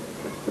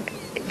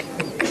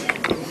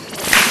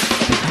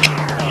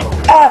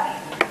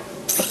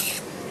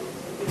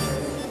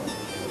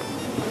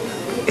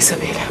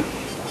 Isabela,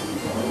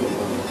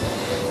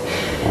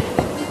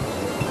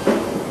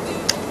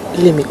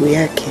 ile miguu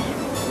yake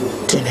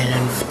tena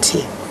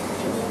inanivutia.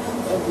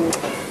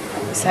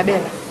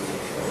 Isabela,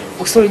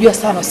 usiojua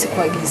sana usiku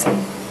wa giza.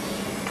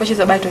 Tuache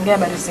za bali tuongea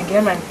habari zingine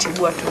ama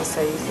nitibua tu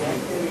sasa hivi.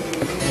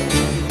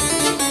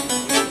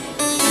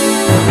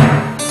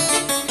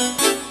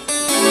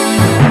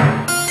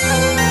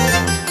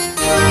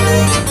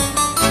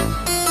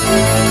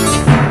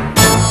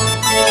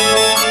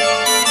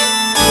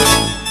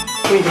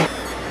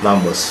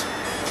 Mambos.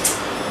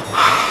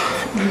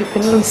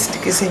 Nilipenda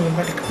nisindikize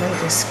nyumbani kama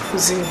ile siku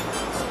zile.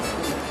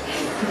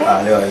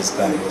 Leo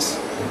haiwezekani boss.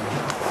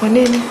 Kwa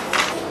nini?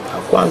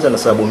 Kwanza na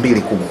sababu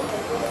mbili kubwa.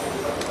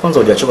 Kwanza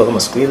hujachoka kama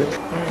siku ile.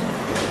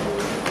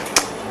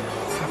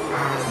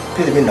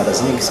 Pili mimi nina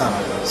kazi nyingi sana.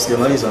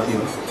 Sijamaliza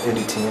hiyo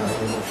editing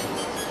yangu.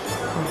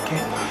 Okay.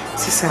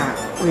 Sasa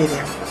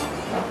William,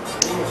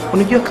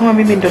 unajua kama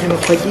mimi ndo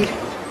nimekuajiri?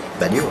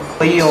 Najua.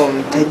 Kwa hiyo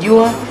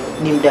mtajua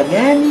ni muda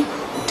gani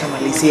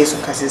utamalizia hizo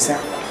kazi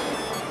zako.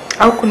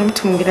 Au kuna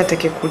mtu mwingine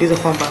atakayekuuliza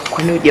kwamba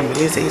kwa nini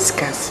hujamaliza hizo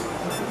kazi?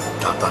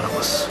 Hapana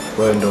boss.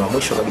 Wewe ndo wa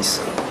mwisho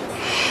kabisa.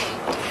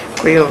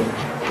 Kwa hiyo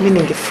mimi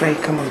ningefurahi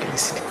kama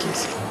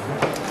ungenisindikiza.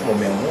 Kama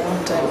umeamua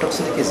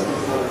nitakusindikiza.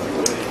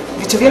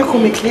 Vitu vyako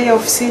umeclear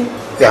ofisini?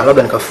 Ya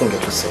labda nikafunge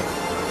tu sasa.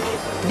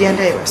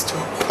 Jiandae basi tu.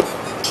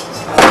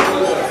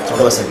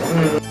 Ndio sasa.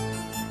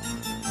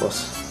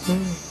 Boss.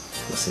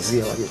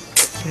 Usizia waje.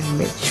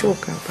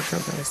 Nimechoka mpaka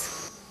basi.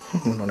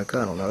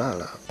 Unaonekana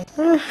unalala.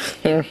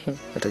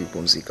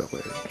 Nitajipumzika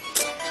kweli.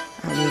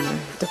 Amina,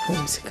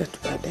 nitapumzika tu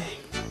baadaye.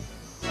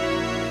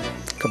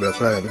 Kabla ya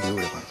kulala inabidi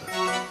ule kwanza.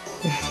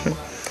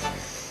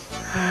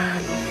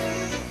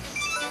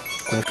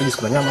 Kuna friji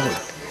kuna nyama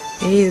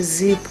leo?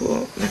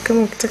 Zipo. Na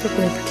kama ukitaka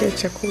kunipikia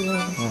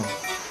chakula.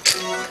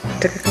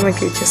 Nataka kama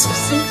kile cha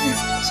sosi.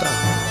 Sawa.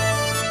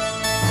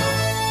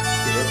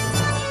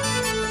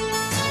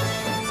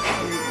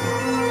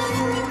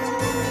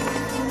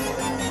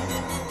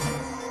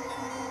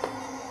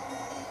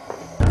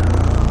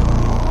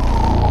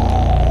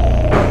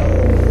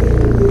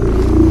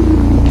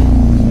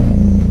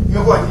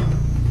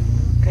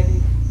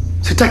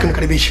 Sitaki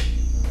unikaribishe.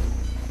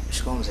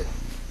 Shikamoo mzee.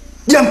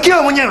 Jiamkia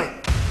wewe mwenyewe.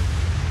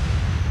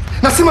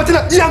 Nasema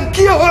tena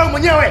jiamkia wewe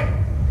mwenyewe.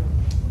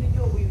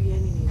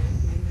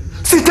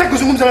 Sitaki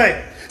kuzungumza nawe.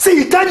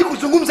 Sihitaji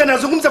kuzungumza na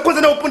nazungumza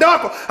kwanza na upande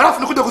wako, alafu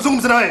nakuja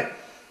kuzungumza na wewe.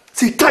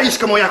 Sihitaji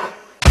shikamoo yako.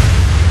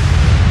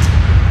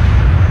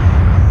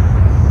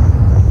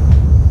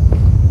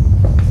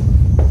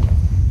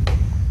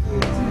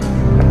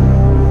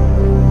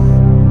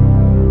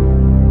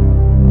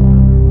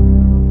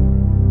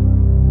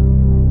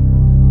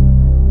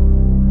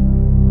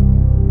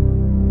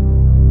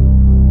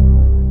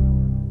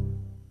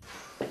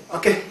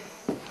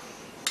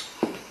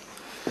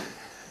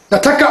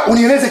 Nataka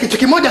unieleze kitu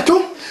kimoja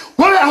tu.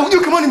 Wewe haujui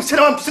kama ni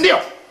msichana wa mtu, si ndio?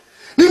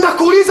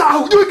 Ninakuuliza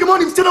haujui kama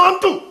ni msichana wa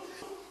mtu?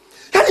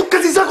 Yaani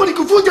kazi zako ni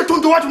kuvunja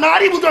tundu watu na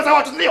haribu ndoa za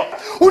watu, ndio?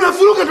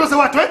 Unavuruga ndoa za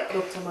watu, eh?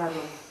 Dr. Maro,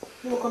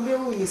 nimekwambia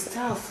wewe ni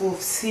staff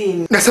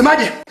ofisini.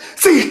 Nasemaje?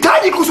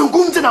 Sihitaji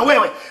kuzungumza na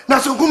wewe.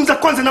 Nazungumza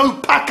kwanza na huyu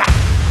paka.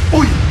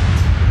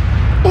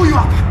 Huyu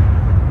hapa.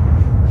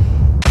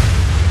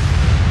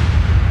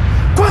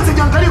 Kwanza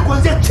jiangalie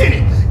kuanzia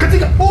chini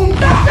katika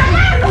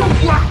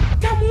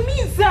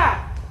tamuumiza.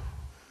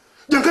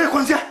 Jiangalie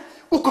kuanzia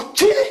uko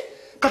chini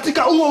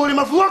katika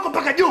ulemavu wako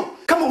mpaka juu.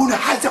 Kama una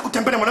haja ya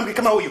kutembea na mwanamke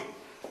kama huyu.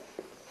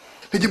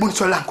 Nijibu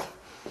swali langu.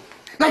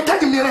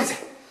 Nahitaji mnieleze.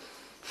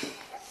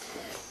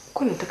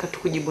 Kwa nini unataka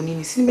tukujibu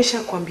nini? Si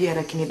nimeshakwambia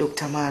lakini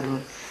Dr. Maro.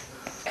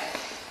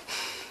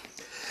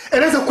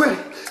 Eleza kweli.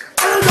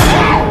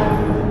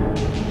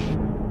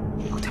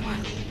 Dr.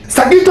 Maro.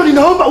 Segito,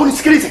 ninaomba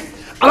unisikilize.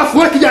 Alafu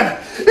wewe kijana,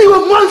 iwe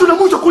mwanzo na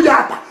mwisho kuja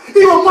hapa.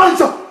 Iwe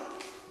mwanzo.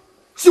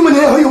 Si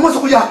umenielewa? Hiyo mwanzo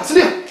kuja hapa, si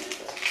ndio?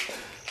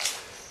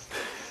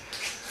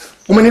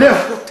 Umenielewa?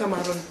 Dr.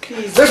 Maro,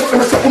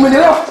 please.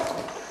 Umenielewa?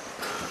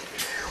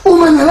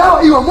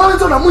 Umenielewa? Iwe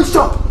mwanzo na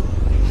mwisho.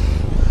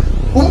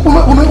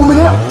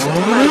 Umenielewa?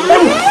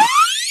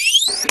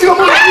 Iwe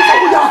mwanzo na mwisho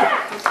kuja hapa.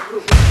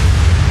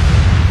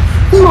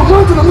 Iwe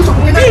mwanzo na mwisho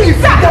kuja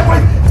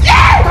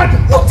hapa.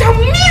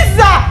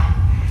 Utaumiza.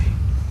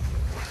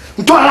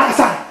 Mtoa haraka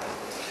sana.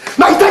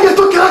 Nahitaji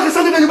atoke haraka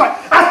sana nyumbani.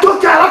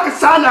 Atoke haraka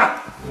sana.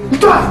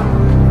 Mtoa.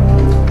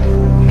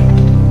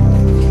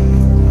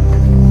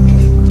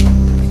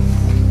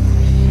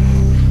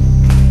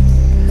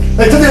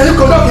 Nahitaji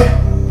alikoondoke.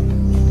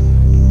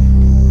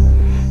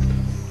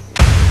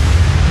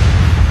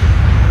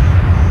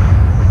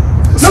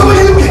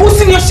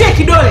 Usinioshe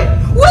kidole.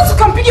 Uwezi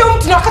ukampigia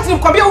mtu na wakati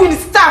nikwambia huyu ni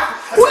staff.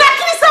 Una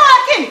akili sawa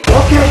lakini?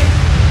 Okay.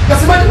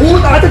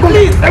 Nasemaje? Hata kwa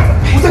nini?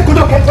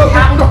 Usikuondoke.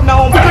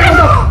 Naomba.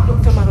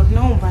 Dr. Maro,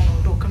 naomba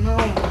naondoka.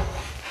 Naomba.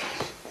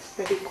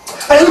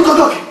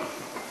 Alikoondoke.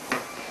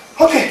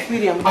 Okay.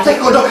 William. Acha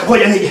kuondoka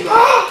ngoja nije.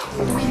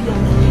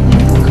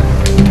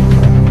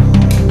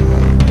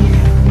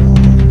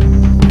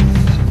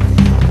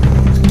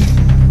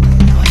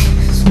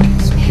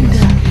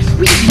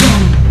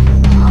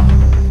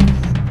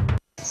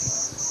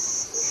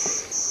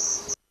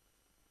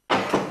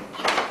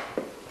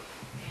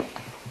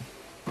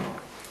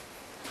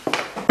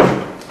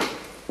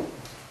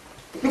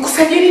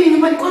 Nikusaidie nini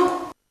nyumbani kwangu?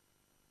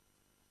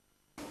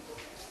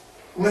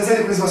 Umeanza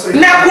kuuliza maswali.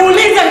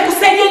 Nakuuliza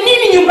nikusaidie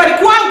nini nyumbani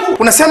kwangu?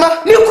 Unasema?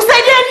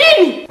 Nikusaidie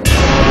nini?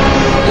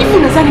 Hivi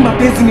unadhani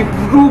mapenzi ni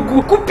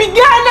vurugu,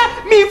 kupigana,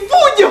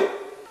 mifujo?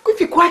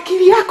 Hivi kwa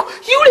akili yako,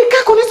 yule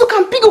kaka unaweza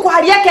kumpiga kwa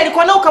hali yake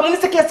alikuwa nao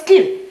kamuumiza kiasi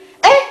kile?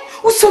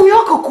 Usomi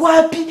wako uko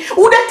wapi?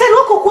 Udaktari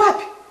wako uko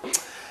wapi?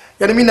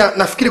 Yaani mimi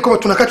nafikiri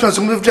kwamba tunakaa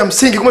tunazungumzia vitu vya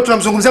msingi, kama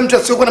tunamzungumzia mtu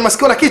asiyokuwa na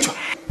masikio la kichwa.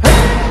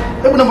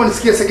 Hebu naomba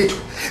nisikie Segito.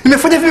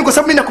 Nimefanya hivi kwa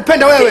sababu mimi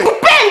nakupenda wewe.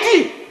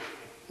 Sikupendi.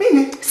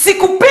 Mimi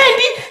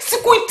sikupendi,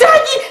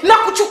 sikuhitaji na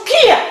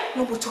kuchukia.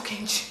 Naomba utoke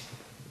nje.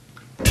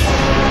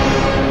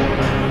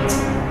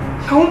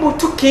 Naomba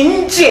utoke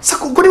nje. Sasa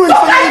kwa nini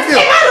unafanya hivyo?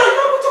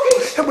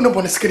 Hebu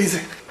naomba nisikilize.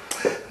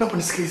 Naomba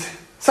nisikilize.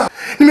 Sawa.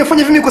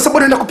 Nimefanya hivi kwa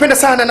sababu nakupenda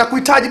sana na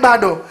kuhitaji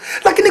bado.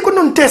 Lakini kwa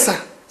nini unitesa?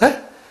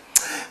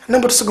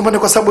 Naomba tusigombane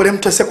kwa sababu ile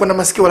mtu asiyekuwa na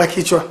masikio la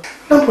kichwa.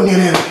 Naomba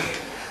nielewe.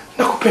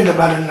 Nakupenda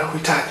bado na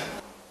nakuhitaji.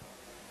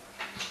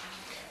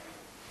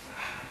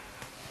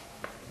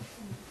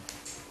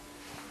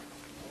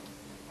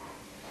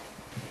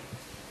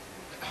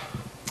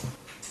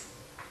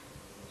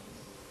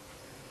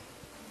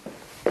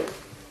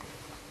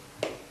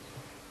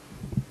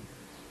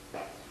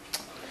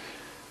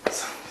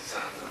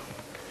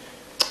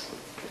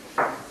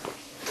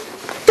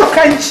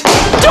 Toka nje.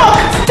 Toka.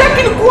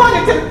 Sitaki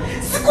nikuone tena.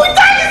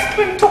 Sikuhitaji,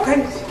 sipendi. Toka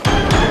nje.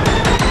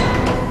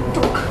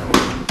 Toka.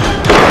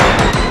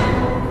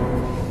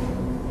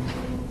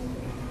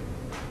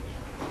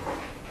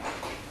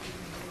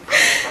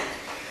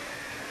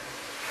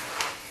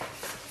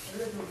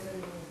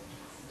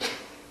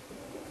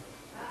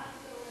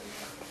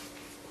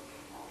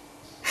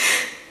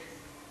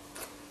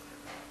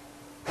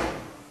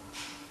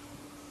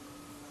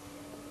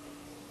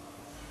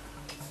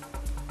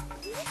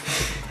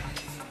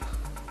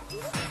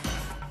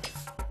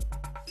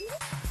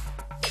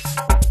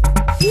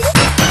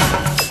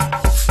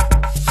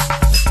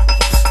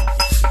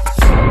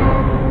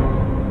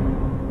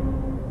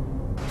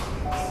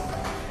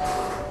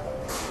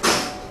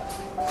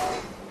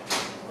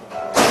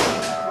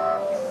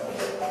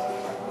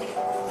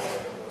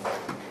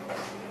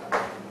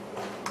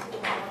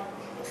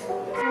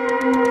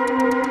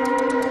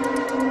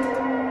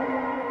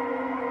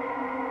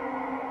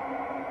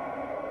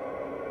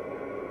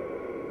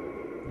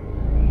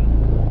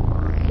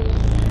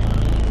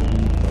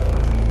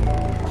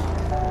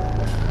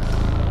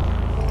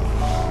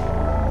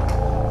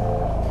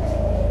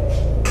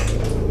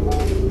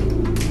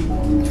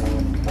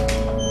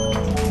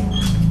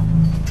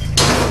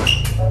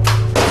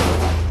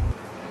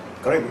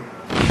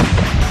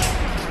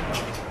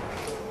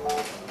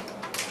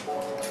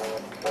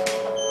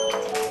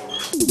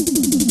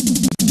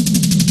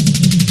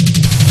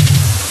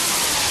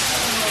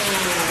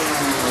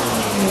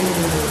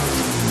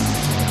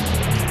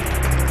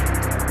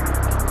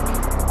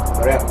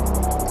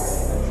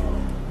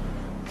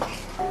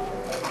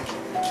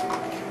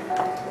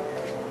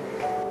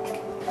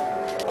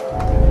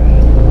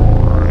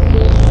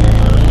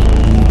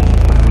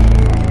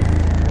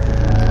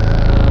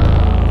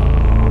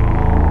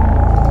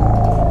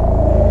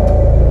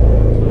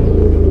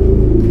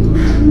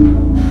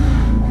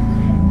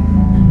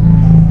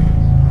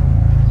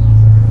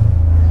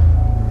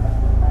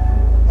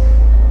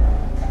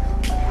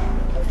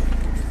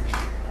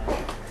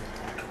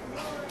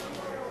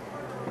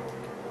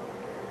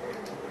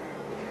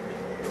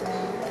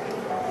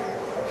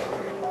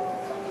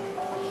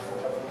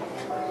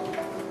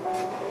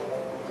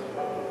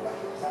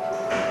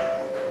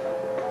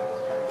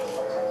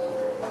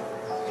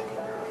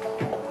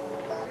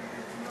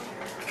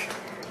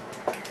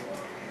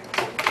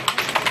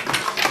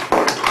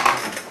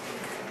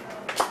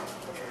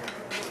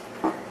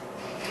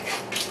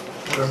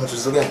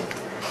 Matatizo gani?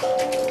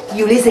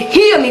 Jiulize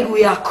hiyo miguu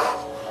yako.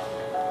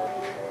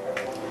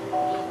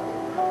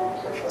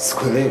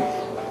 Sikuelewi.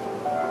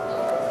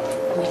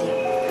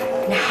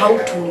 Na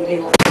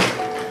hautunielewa.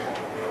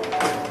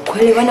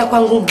 Kuelewana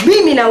kwangu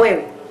mimi na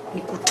wewe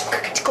ni kutoka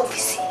katika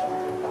ofisi.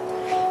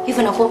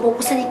 Hivyo nakuomba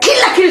ukusanye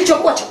kila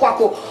kilichokuwa cha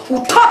kwako,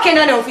 utoke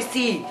ndani ya ofisi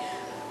hii.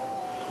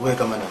 Wewe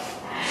kama nani?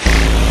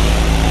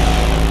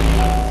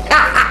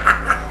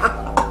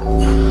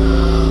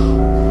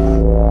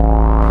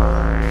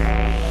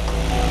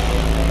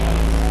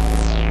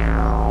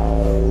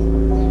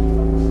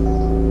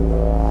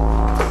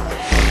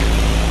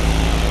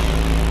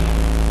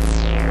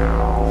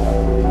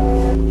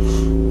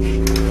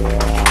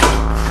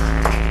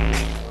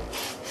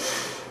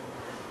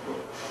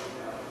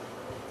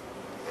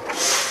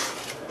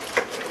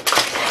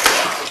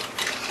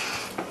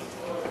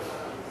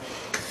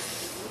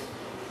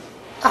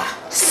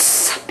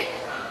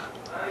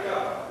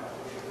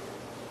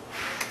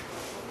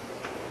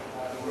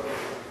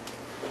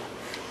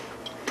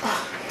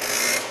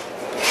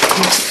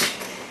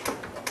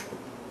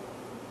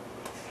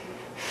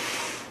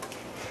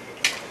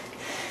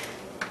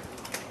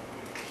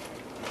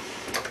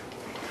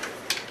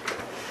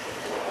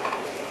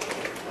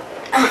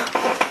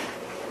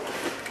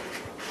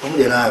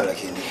 Pamoja nayo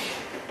lakini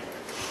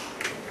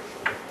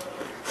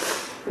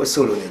wewe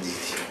sio unijiri.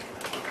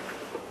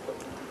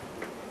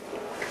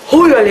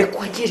 Huyo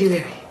aliyekuajiri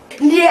wewe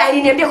ndiye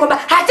aliniambia kwamba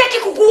hataki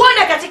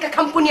kukuona katika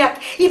kampuni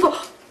yake. Hivyo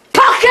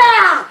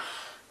toka!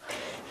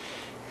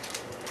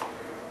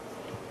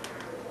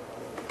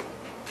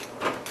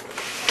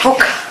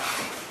 Toka!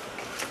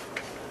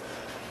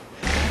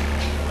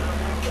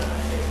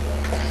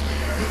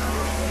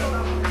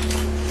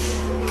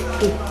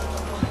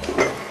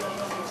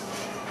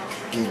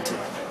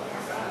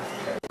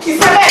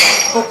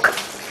 Isabela!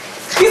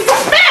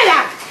 Isabela!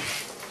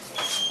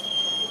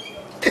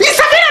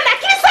 Isabela, una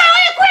akili sawa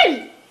wewe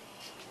kweli?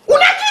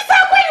 Una akili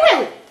sawa kweli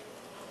wewe?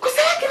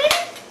 Kosa lake nini?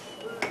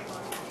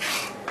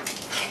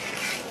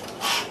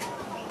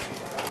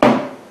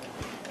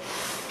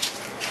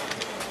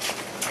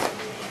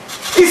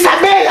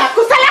 Isabela,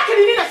 kosa lake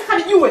nini nataka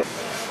nijue?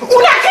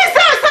 Una akili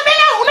sawa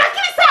Isabela? Una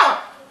akili sawa?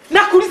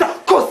 Nakuuliza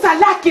kosa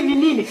lake ni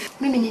nini?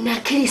 Mimi nina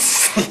akili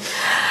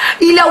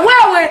ila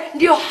wewe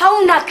ndio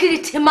hauna akili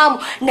timamu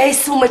na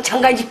hisi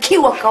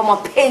umechanganyikiwa kwa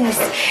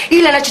mapenzi.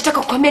 Ila nachotaka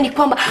kukwambia ni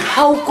kwamba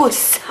hauko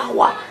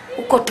sawa,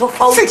 uko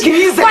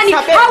tofauti. Kwani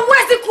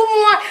hauwezi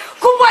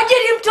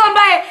kumwajiri mtu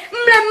ambaye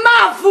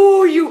mlemavu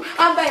huyu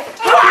ambaye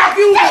hana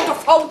viungo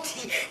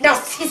tofauti na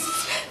sisi.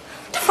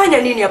 Tufanya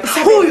nini hapa?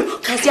 Huyu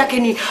kazi yake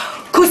ni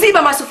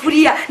kuziba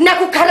masufuria na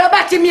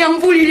kukarabati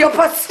miamvuli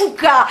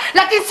iliyopasuka,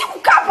 lakini si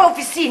kukaa hapa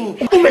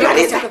ofisini.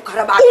 Umemaliza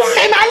kukarabati.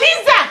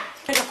 Umemaliza?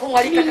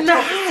 Nina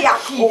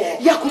haki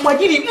ya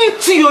kumwajiri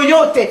mtu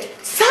yoyote.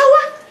 Sawa?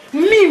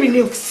 Mimi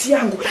ni ofisi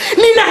yangu.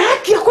 Nina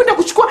haki ya kwenda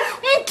kuchukua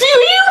mtu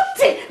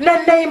yoyote na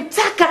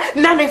ninayemtaka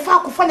na anayefaa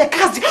kufanya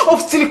kazi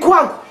ofisini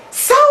kwangu.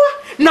 Sawa?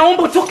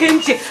 Naomba utoke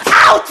nje.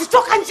 Out,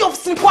 toka nje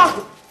ofisini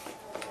kwangu.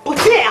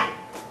 Potea.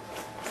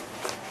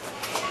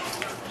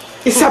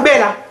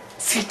 Isabela,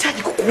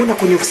 sihitaji kukuona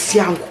kwenye ofisi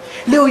yangu.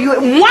 Leo iwe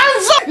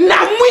mwanzo na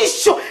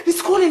mwisho.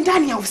 Nisikuone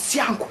ndani ya ofisi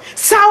yangu.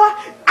 Sawa?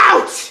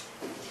 Out.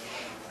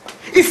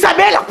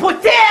 Isabela,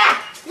 potea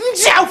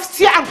nje ya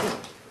ofisi yangu.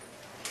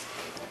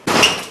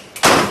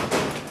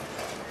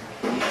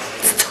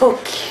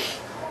 Sitoki.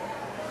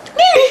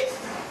 Nini?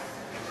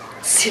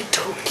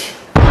 Sitoki.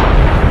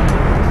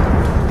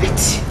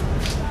 Eti.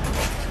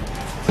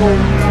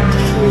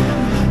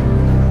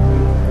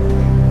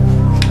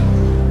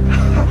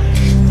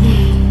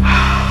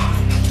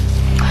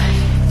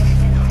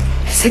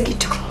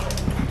 Segito,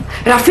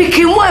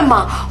 rafiki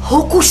mwema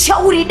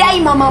hukushauri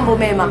daima mambo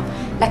mema.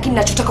 Lakini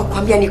nachotaka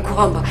kukwambia ni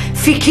kwamba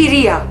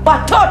fikiria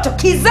watoto,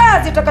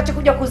 kizazi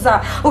utakachokuja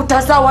kuzaa.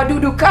 Utazaa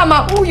wadudu kama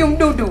huyu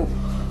mdudu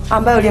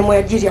ambaye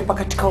uliyemwajiri hapa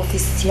katika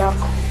ofisi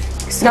yako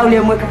na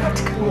uliyemweka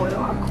katika moyo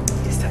wako.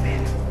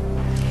 Isabela,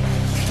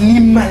 ni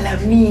mara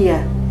 100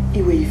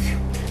 iwe hivyo,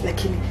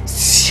 lakini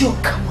sio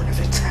kama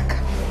unavyotaka.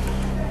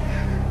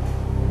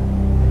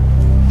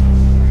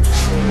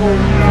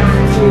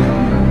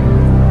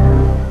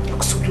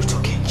 Nakusubiri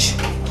utoke nje.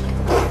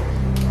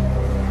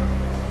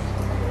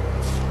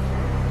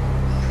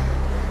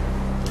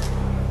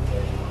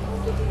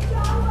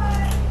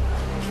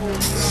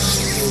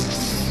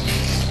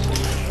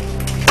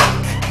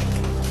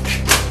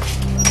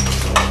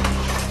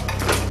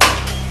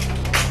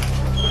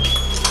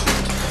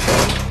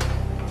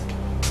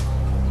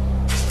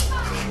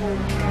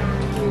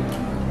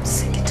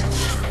 Segito,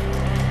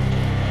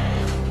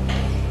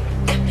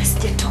 kabla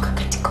sijatoka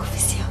katika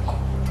ofisi yako,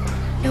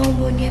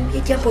 naomba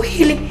uniambie jambo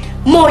hili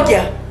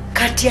moja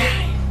kati ya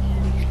haya: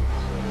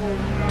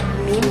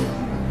 mimi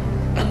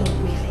ama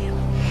William?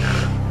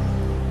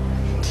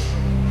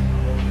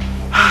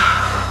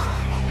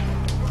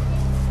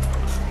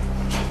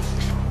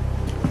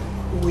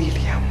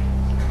 William,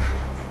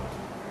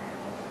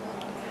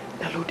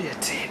 narudia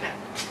tena,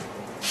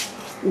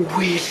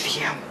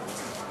 William.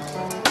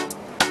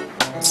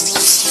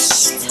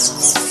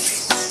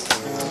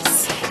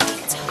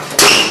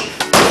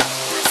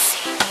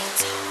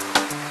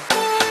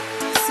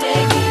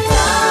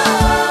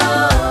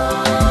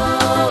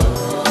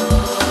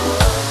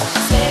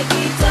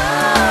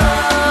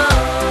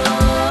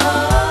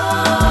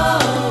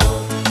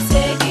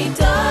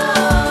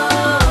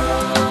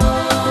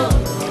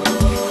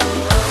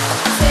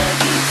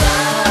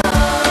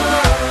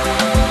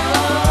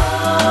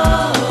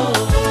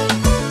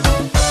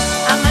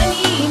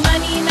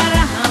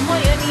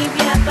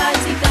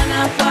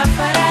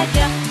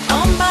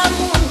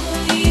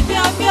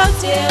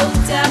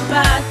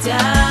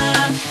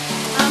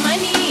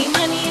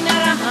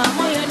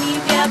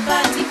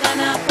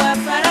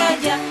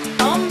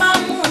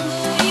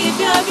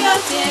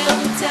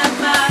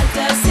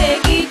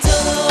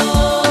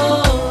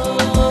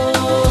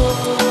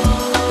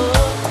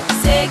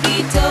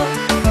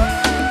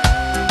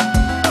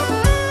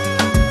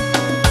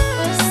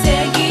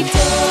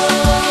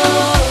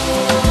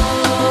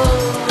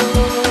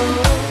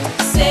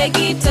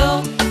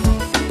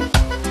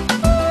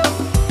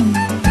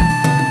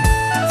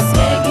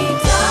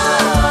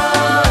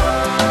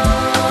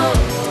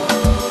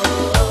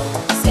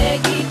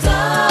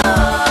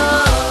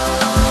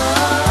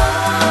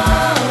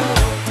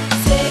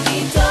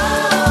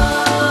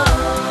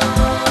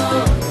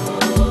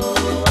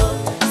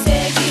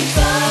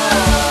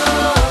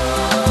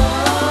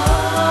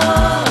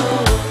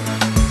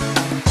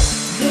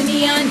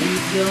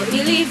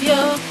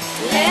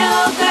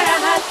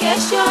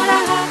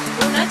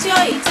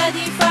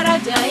 unachohitaji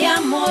faraja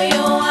ya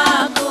moyo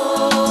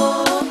wako.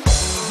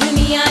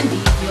 Dunia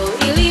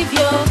ndivyo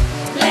ilivyo,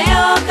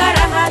 leo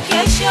karaha,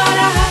 kesho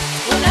raha.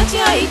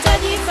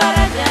 Unachohitaji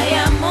faraja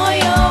ya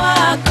moyo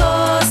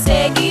wako.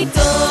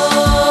 Segito,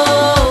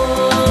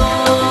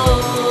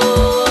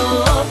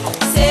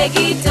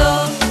 Segito.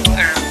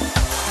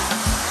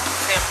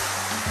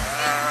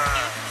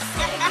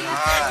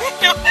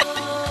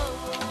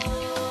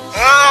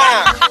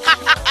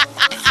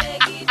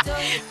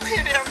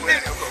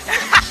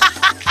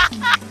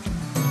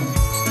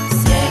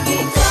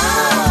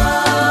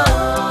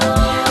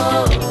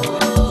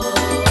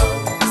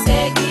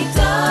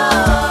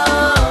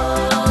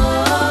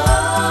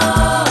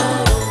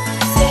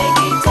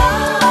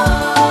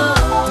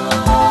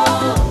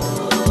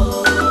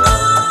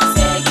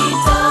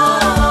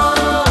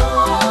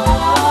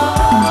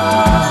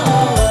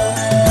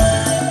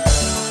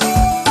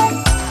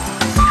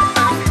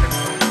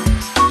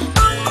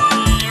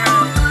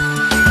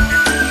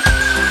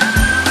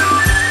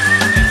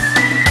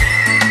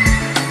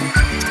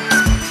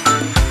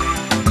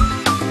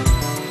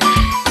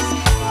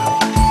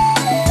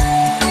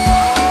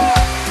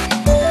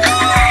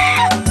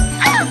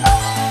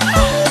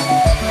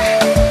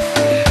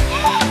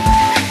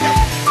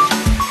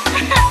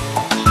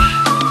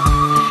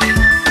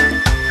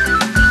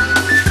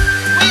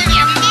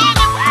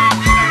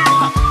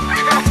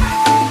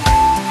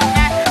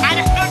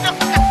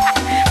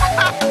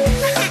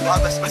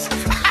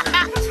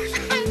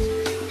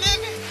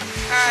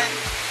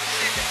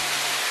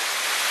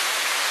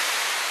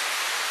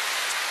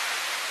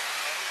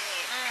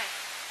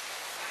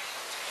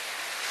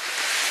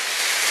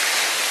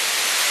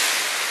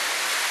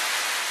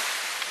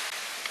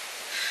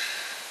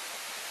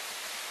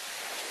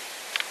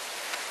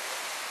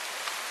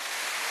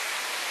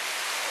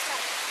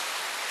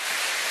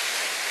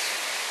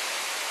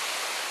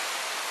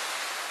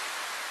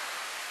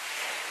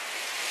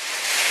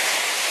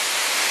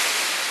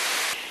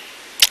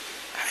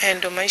 Haya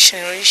ndo maisha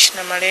niliyoishi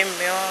na marehemu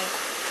mume wangu.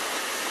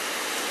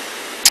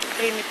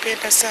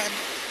 Alinipenda sana,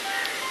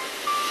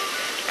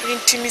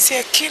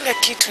 alinitimizia kila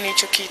kitu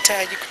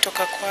nilichokihitaji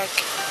kutoka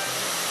kwake.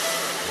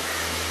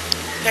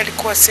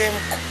 Alikuwa sehemu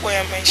kubwa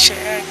ya maisha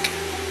yake.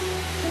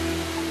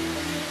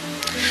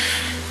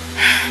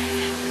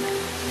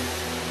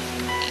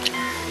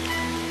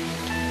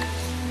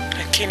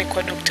 Lakini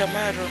kwa Dr.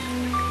 Maro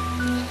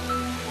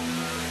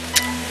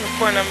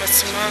nilikuwa na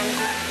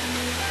masimango,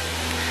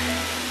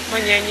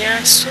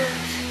 manyanyaso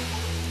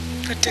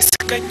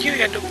nateseka juu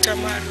ya Dr.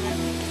 Maro.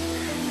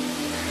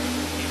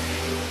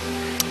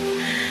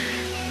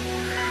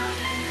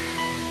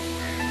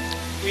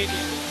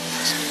 William.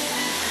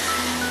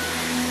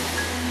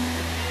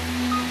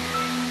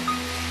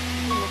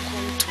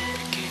 Nimekuwa mtu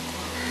pekee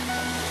kwako.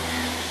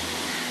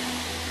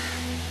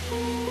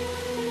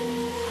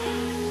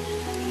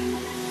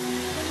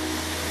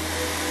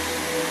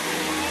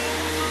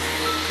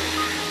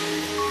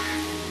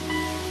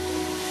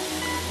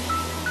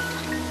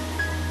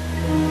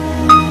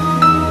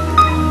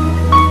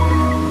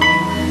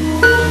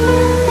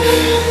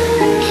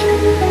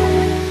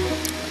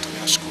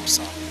 Nashukuru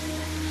sana.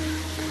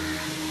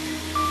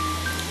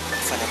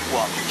 Fanya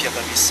kuwa mpya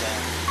kabisa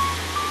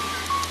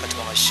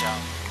katika maisha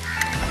yangu.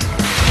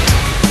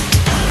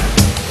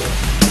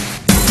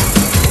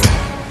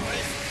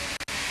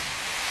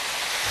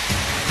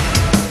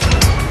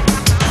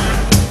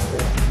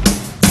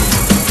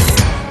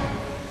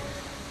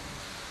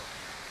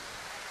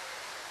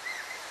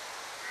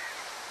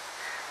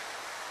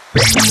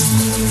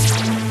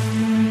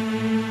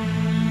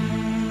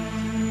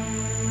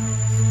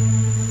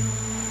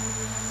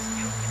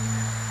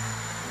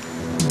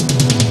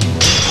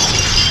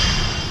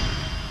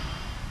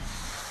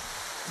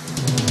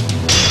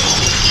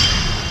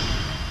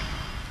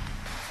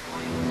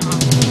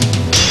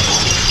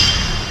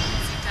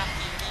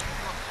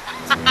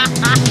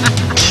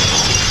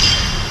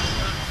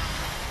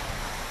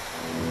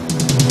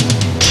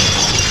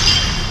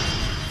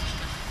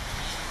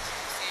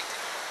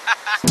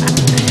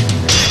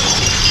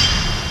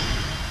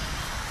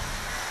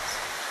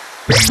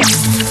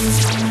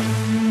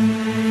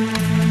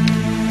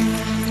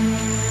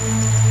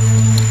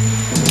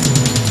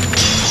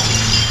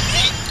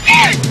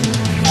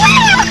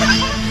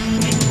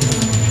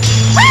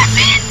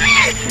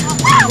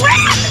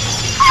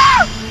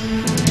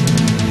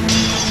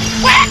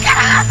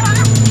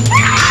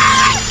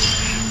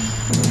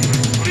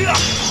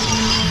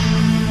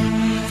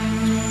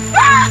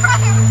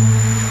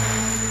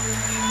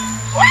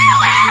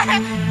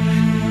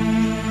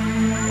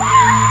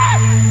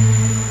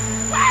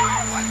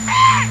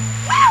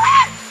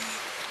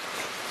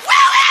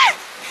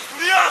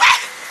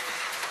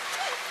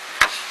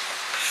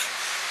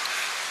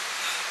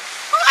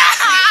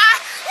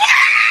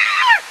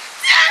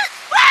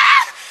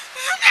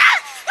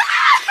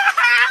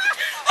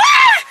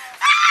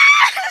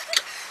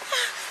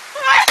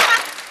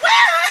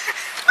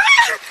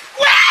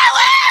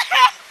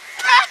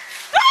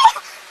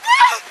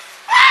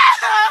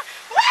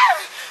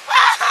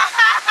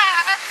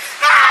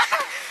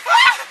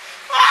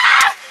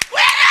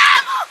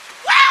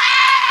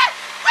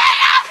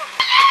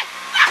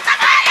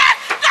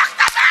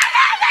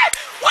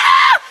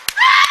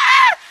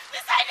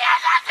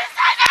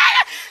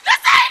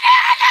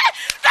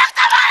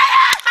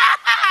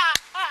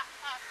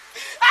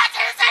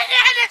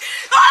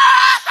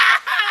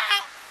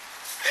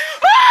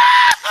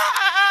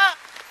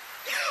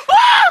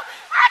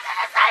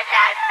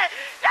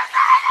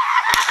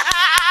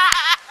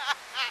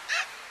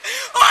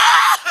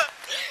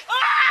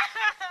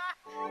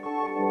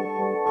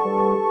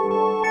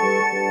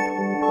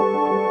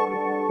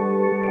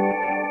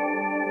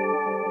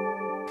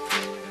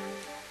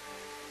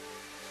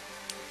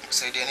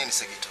 Kusaidia nini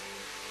Segito?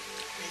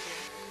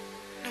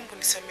 Naomba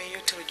nisamehe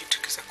yote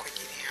ulijitokeza kwa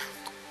ajili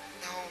yangu.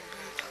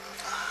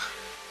 Naomba.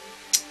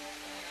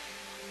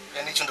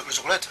 Yaani hicho ndio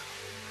kilichokuleta?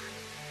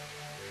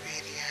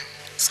 William.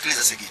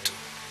 Sikiliza Segito.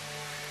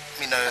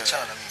 Mimi na wewe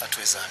achana na mimi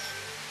hatuwezani.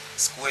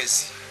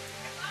 Sikuwezi.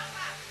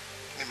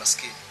 Mimi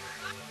maskini.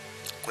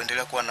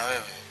 Kuendelea kuwa na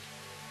wewe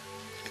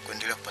ni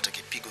kuendelea kupata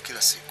kipigo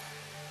kila siku.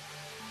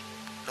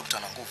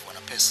 Daktari ana nguvu,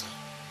 ana pesa.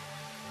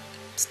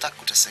 Sitaki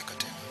kuteseka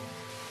tena.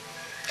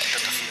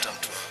 Nitatafuta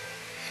mtu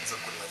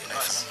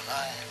anayefanana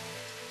naye.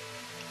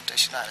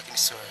 Utaishi naye lakini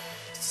sio wewe.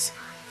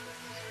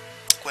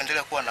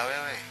 Kuendelea kuwa na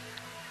wewe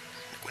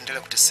ni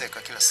kuendelea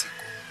kuteseka kila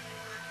siku.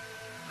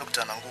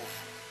 Daktari ana nguvu.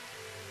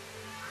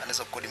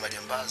 Anaweza kukodi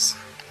majambazi.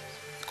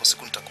 Kwa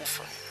siku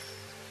nitakufa mimi.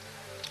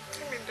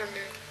 Mimi ndo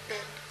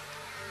nilikupenda.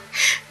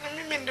 Na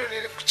mimi ndo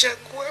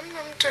nilikuchagua.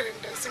 Hamna mtu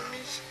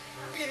alinilazimisha.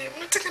 William,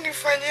 nataka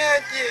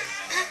nifanyaje?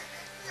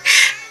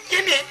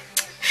 Yaani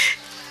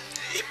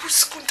ipo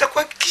siku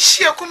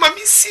nitakuhakikishia kwamba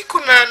mimi siko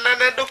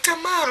na Dr.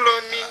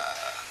 Maro ni.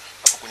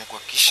 Hapo kwenye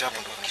kuhakikisha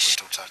hapo ndio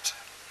kunakuta utata.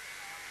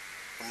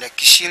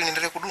 Unihakikishia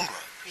niendelee kudundwa?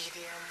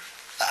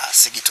 William.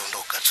 Segito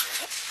ondoka tu.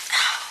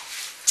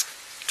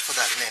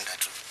 Tafadhali nenda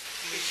tu.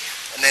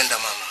 Nenda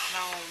mama.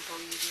 Naomba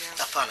William.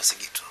 Hapana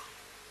Segito.